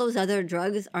of all those other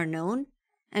drugs are known,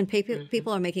 and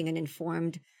people are making an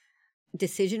informed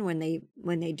decision when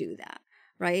they do that,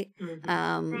 right?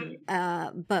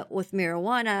 But with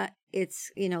marijuana,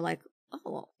 it's, like, oh,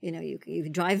 well, you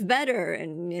drive better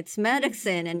and it's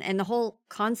medicine, and the whole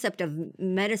concept of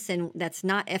medicine that's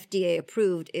not FDA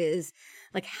approved is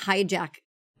like hijack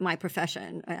my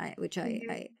profession, which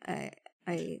I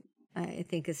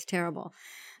think is terrible,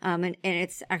 and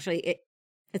it's actually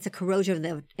it's a corrosion of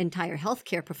the entire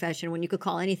healthcare profession when you could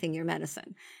call anything your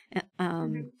medicine.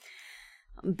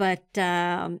 But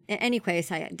in any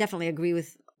case, I definitely agree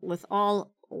with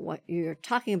all what you're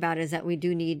talking about, is that we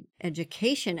do need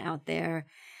education out there,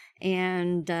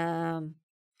 and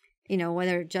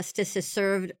whether justice is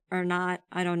served or not,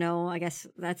 I don't know. I guess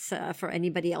that's for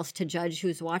anybody else to judge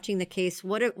who's watching the case.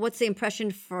 What's the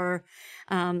impression for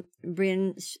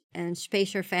Bryn and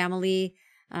Spacer family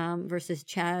versus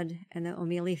Chad and the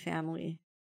O'Meally family?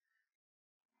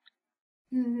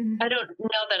 I don't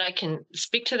know that I can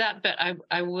speak to that, but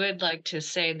I would like to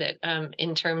say that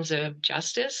in terms of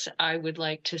justice, I would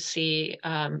like to see,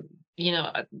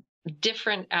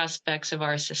 different aspects of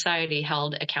our society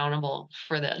held accountable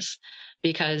for this,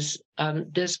 because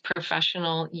this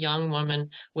professional young woman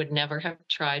would never have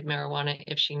tried marijuana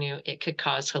if she knew it could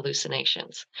cause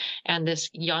hallucinations. And this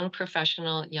young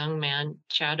professional young man,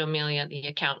 Chad O'Meally, the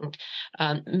accountant,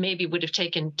 maybe would have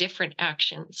taken different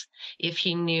actions if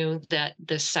he knew that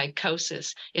the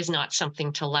psychosis is not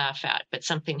something to laugh at, but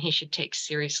something he should take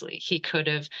seriously. He could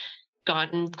have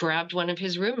grabbed one of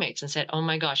his roommates and said, "Oh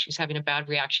my gosh, she's having a bad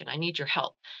reaction. I need your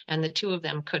help." And the two of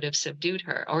them could have subdued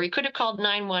her, or he could have called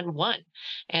 911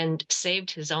 and saved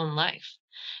his own life.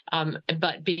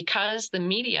 But because the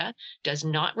media does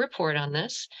not report on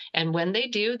this, and when they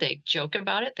do, they joke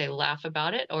about it, they laugh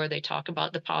about it, or they talk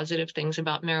about the positive things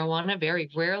about marijuana, very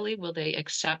rarely will they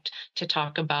accept to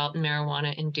talk about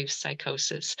marijuana-induced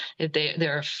psychosis.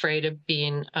 They're afraid of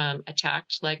being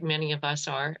attacked, like many of us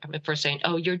are, for saying,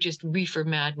 "Oh, you're just reefer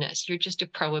madness. You're just a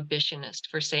prohibitionist,"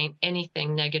 for saying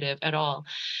anything negative at all.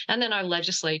 And then our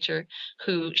legislature,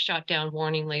 who shot down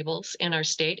warning labels in our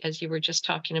state, as you were just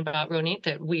talking about, Ronit,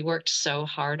 that we worked so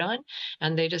hard on,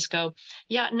 and they just go,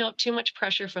 "Yeah, no, too much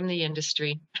pressure from the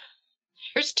industry."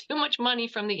 There's too much money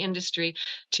from the industry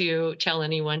to tell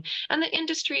anyone. And the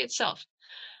industry itself,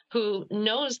 who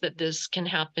knows that this can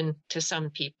happen to some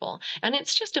people. And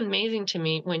it's just amazing to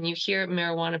me when you hear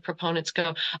marijuana proponents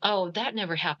go, "Oh, that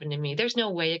never happened to me. There's no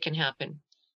way it can happen."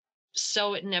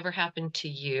 So it never happened to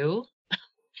you?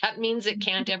 That means it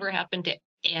can't ever happen to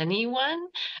anyone?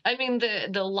 I mean,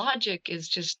 the logic is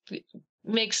just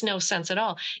makes no sense at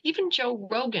all. Even Joe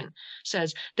Rogan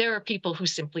says there are people who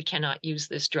simply cannot use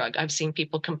this drug. I've seen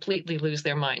people completely lose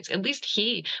their minds. At least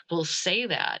he will say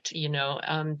that,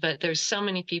 but there's so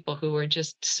many people who are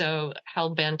just so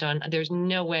hell-bent on, there's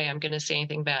no way I'm going to say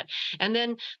anything bad. And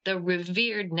then the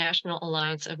revered National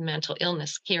Alliance of Mental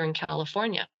Illness here in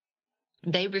California,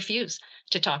 they refuse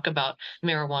to talk about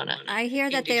marijuana. I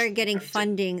hear that they're getting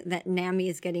funding, that NAMI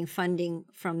is getting funding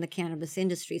from the cannabis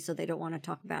industry, so they don't want to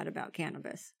talk bad about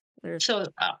cannabis. So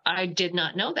I did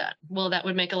not know that. Well, that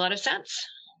would make a lot of sense,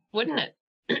 wouldn't it?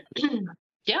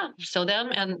 Yeah. So them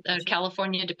and the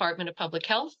California Department of Public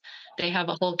Health, they have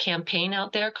a whole campaign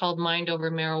out there called Mind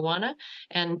Over Marijuana,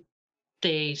 and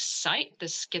they cite the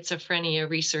schizophrenia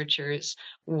researchers'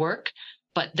 work,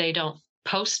 but they don't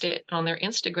post it on their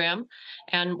Instagram.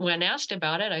 And when asked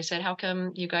about it, I said, "How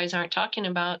come you guys aren't talking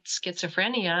about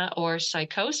schizophrenia or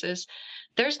psychosis?"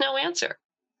 There's no answer.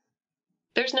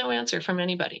 There's no answer from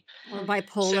anybody. Or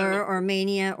bipolar or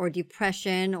mania or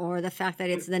depression, or the fact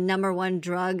that it's the number one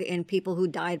drug in people who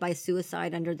died by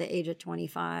suicide under the age of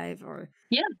 25.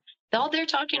 Yeah. All they're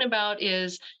talking about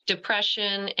is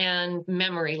depression and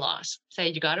memory loss. Say,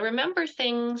 you got to remember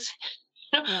things.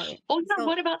 Right. Oh, no,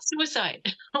 what about suicide?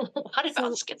 What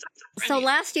about schizophrenia? So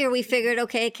last year we figured,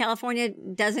 okay, California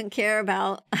doesn't care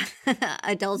about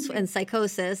adults and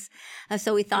psychosis.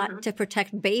 So we thought to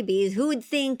protect babies. Who would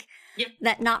think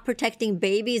that not protecting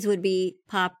babies would be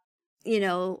such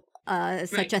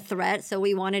a threat? So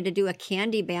we wanted to do a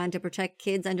candy ban to protect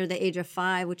kids under the age of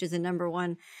 5, which is the number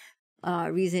one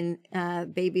reason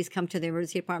babies come to the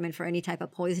emergency department for any type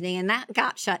of poisoning. And that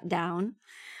got shut down.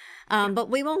 But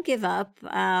we won't give up.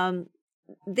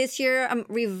 This year, I'm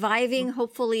reviving,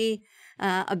 hopefully,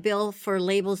 a bill for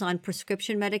labels on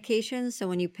prescription medications. So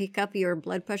when you pick up your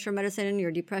blood pressure medicine,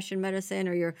 your depression medicine,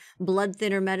 or your blood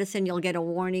thinner medicine, you'll get a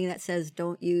warning that says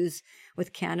don't use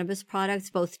with cannabis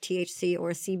products, both THC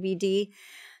or CBD.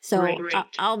 So Right.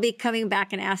 I'll be coming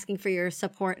back and asking for your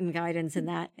support and guidance in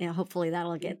that. And hopefully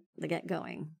that'll get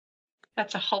going.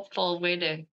 That's a hopeful way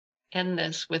to end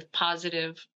this, with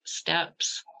positive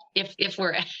steps. If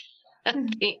we're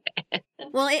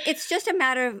Well, it's just a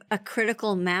matter of a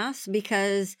critical mass,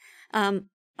 because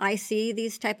I see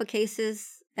these type of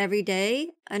cases every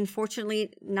day.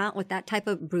 Unfortunately, not with that type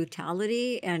of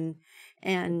brutality and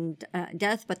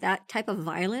death, but that type of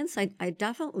violence I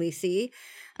definitely see.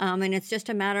 And it's just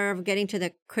a matter of getting to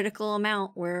the critical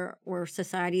amount where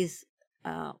society's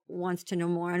wants to know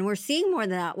more. And we're seeing more of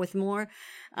that with more,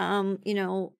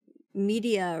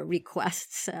 media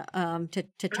requests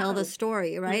to tell the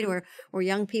story, right? Or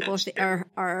young people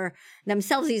are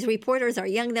themselves, these reporters are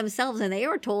young themselves, and they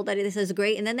are told that this is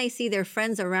great. And then they see their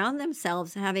friends around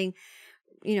themselves having,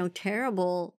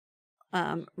 terrible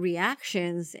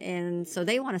reactions. And so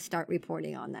they want to start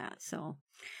reporting on that. So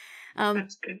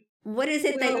that's good. What is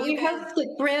it that you hope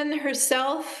that Bryn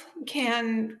herself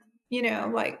can,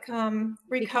 become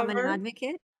recover an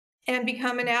advocate? and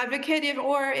become an advocate,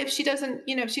 if she doesn't,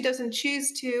 if she doesn't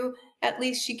choose to, at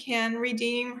least she can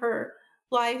redeem her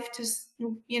life to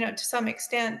some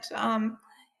extent,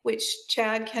 which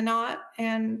Chad cannot.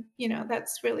 And,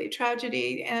 that's really a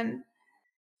tragedy. And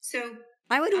so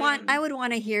I would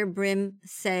want to hear Brim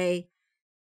say,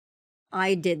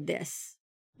 I did this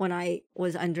when I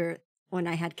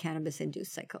had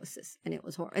cannabis-induced psychosis, and it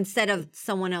was horrible. Instead of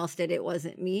someone else did, it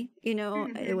wasn't me.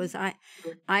 It was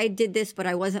I did this, but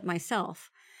I wasn't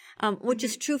myself, which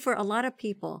is true for a lot of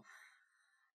people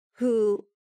who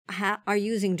are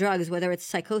using drugs, whether it's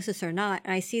psychosis or not.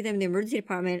 And I see them in the emergency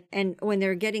department, and when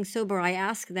they're getting sober, I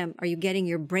ask them, "Are you getting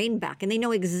your brain back?" And they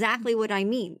know exactly what I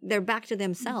mean. They're back to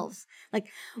themselves, like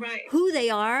who they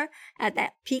are at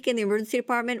that peak in the emergency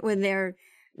department when they're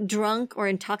drunk or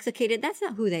intoxicated. That's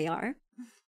not who they are.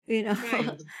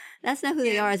 That's not who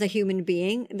they are as a human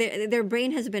being. Their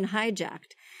brain has been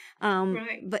hijacked.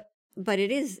 But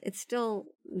it's still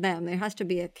them. There has to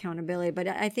be accountability. But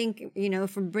I think,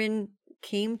 if Bryn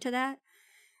came to that,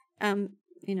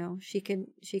 she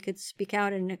could speak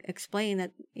out and explain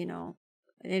that,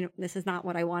 this is not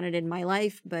what I wanted in my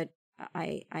life, but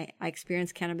I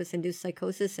experienced cannabis-induced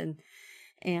psychosis,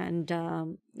 and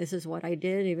this is what I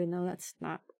did, even though that's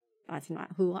not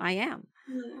who I am.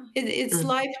 It's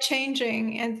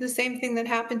life-changing. And the same thing that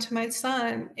happened to my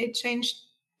son, it changed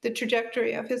the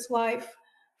trajectory of his life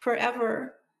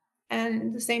forever.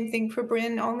 And the same thing for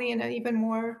Bryn, only in an even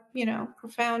more,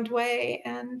 profound way.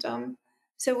 And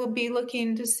so we'll be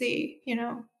looking to see,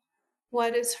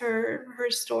 what is her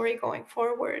story going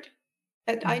forward.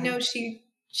 But I know she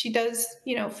does,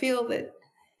 feel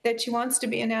that she wants to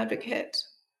be an advocate,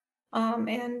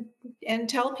 and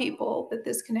tell people that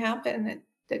this can happen,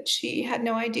 that she had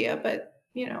no idea, but,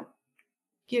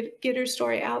 get her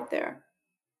story out there.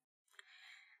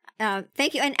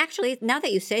 Thank you. And actually, now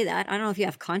that you say that, I don't know if you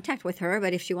have contact with her,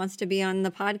 but if she wants to be on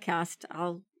the podcast,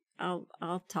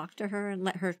 I'll talk to her and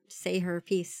let her say her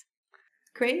piece.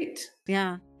 Great.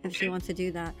 Yeah, if she wants to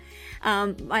do that.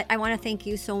 I want to thank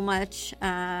you so much,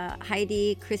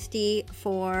 Heidi, Christy,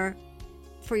 for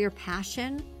your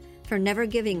passion, for never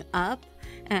giving up.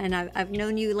 And I've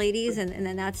known you ladies,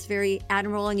 and that's very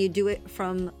admirable. And you do it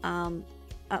from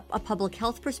a public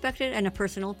health perspective and a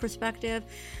personal perspective.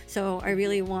 So I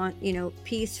really want,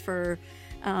 peace for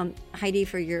Heidi,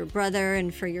 for your brother,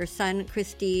 and for your son,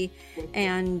 Christy,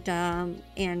 and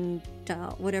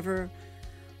whatever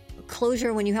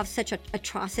closure when you have such an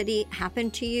atrocity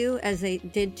happen to you as they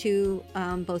did to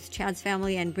both Chad's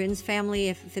family and Bryn's family.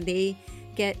 If they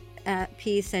get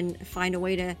peace and find a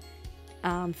way to,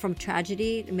 from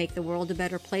tragedy, to make the world a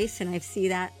better place. And I see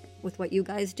that with what you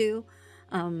guys do.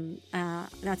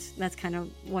 That's kind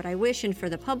of what I wish. And for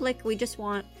the public, we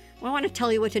want to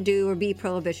tell you what to do or be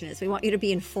prohibitionists. We want you to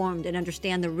be informed and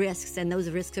understand the risks, and those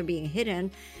risks are being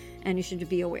hidden, and you should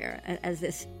be aware, as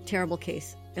this terrible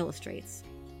case illustrates.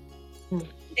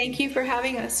 Thank you for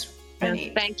having us,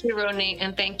 Ronit. Thank you, Ronit,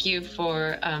 and thank you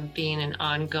for being an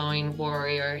ongoing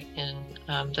warrior in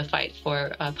the fight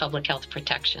for public health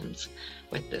protections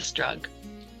with this drug.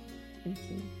 Thank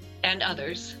you. And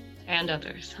others.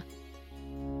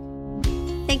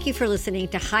 Thank you for listening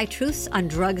to High Truths on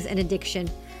Drugs and Addiction,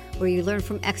 where you learn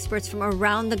from experts from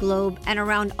around the globe and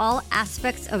around all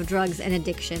aspects of drugs and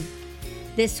addiction.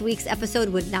 This week's episode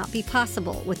would not be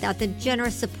possible without the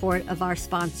generous support of our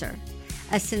sponsor.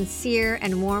 A sincere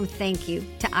and warm thank you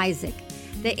to Isaac,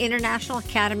 the International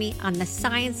Academy on the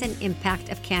Science and Impact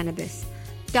of Cannabis,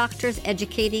 doctors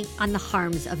educating on the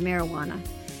harms of marijuana.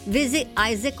 Visit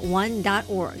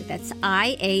isaac1.org. That's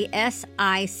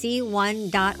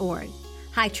IASIC1.org.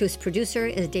 High Truth's producer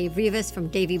is Dave Rivas from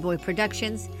Davey Boy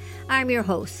Productions. I'm your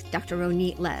host, Dr.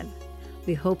 Ronit Lev.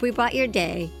 We hope we brought your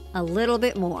day a little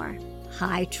bit more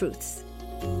High Truths.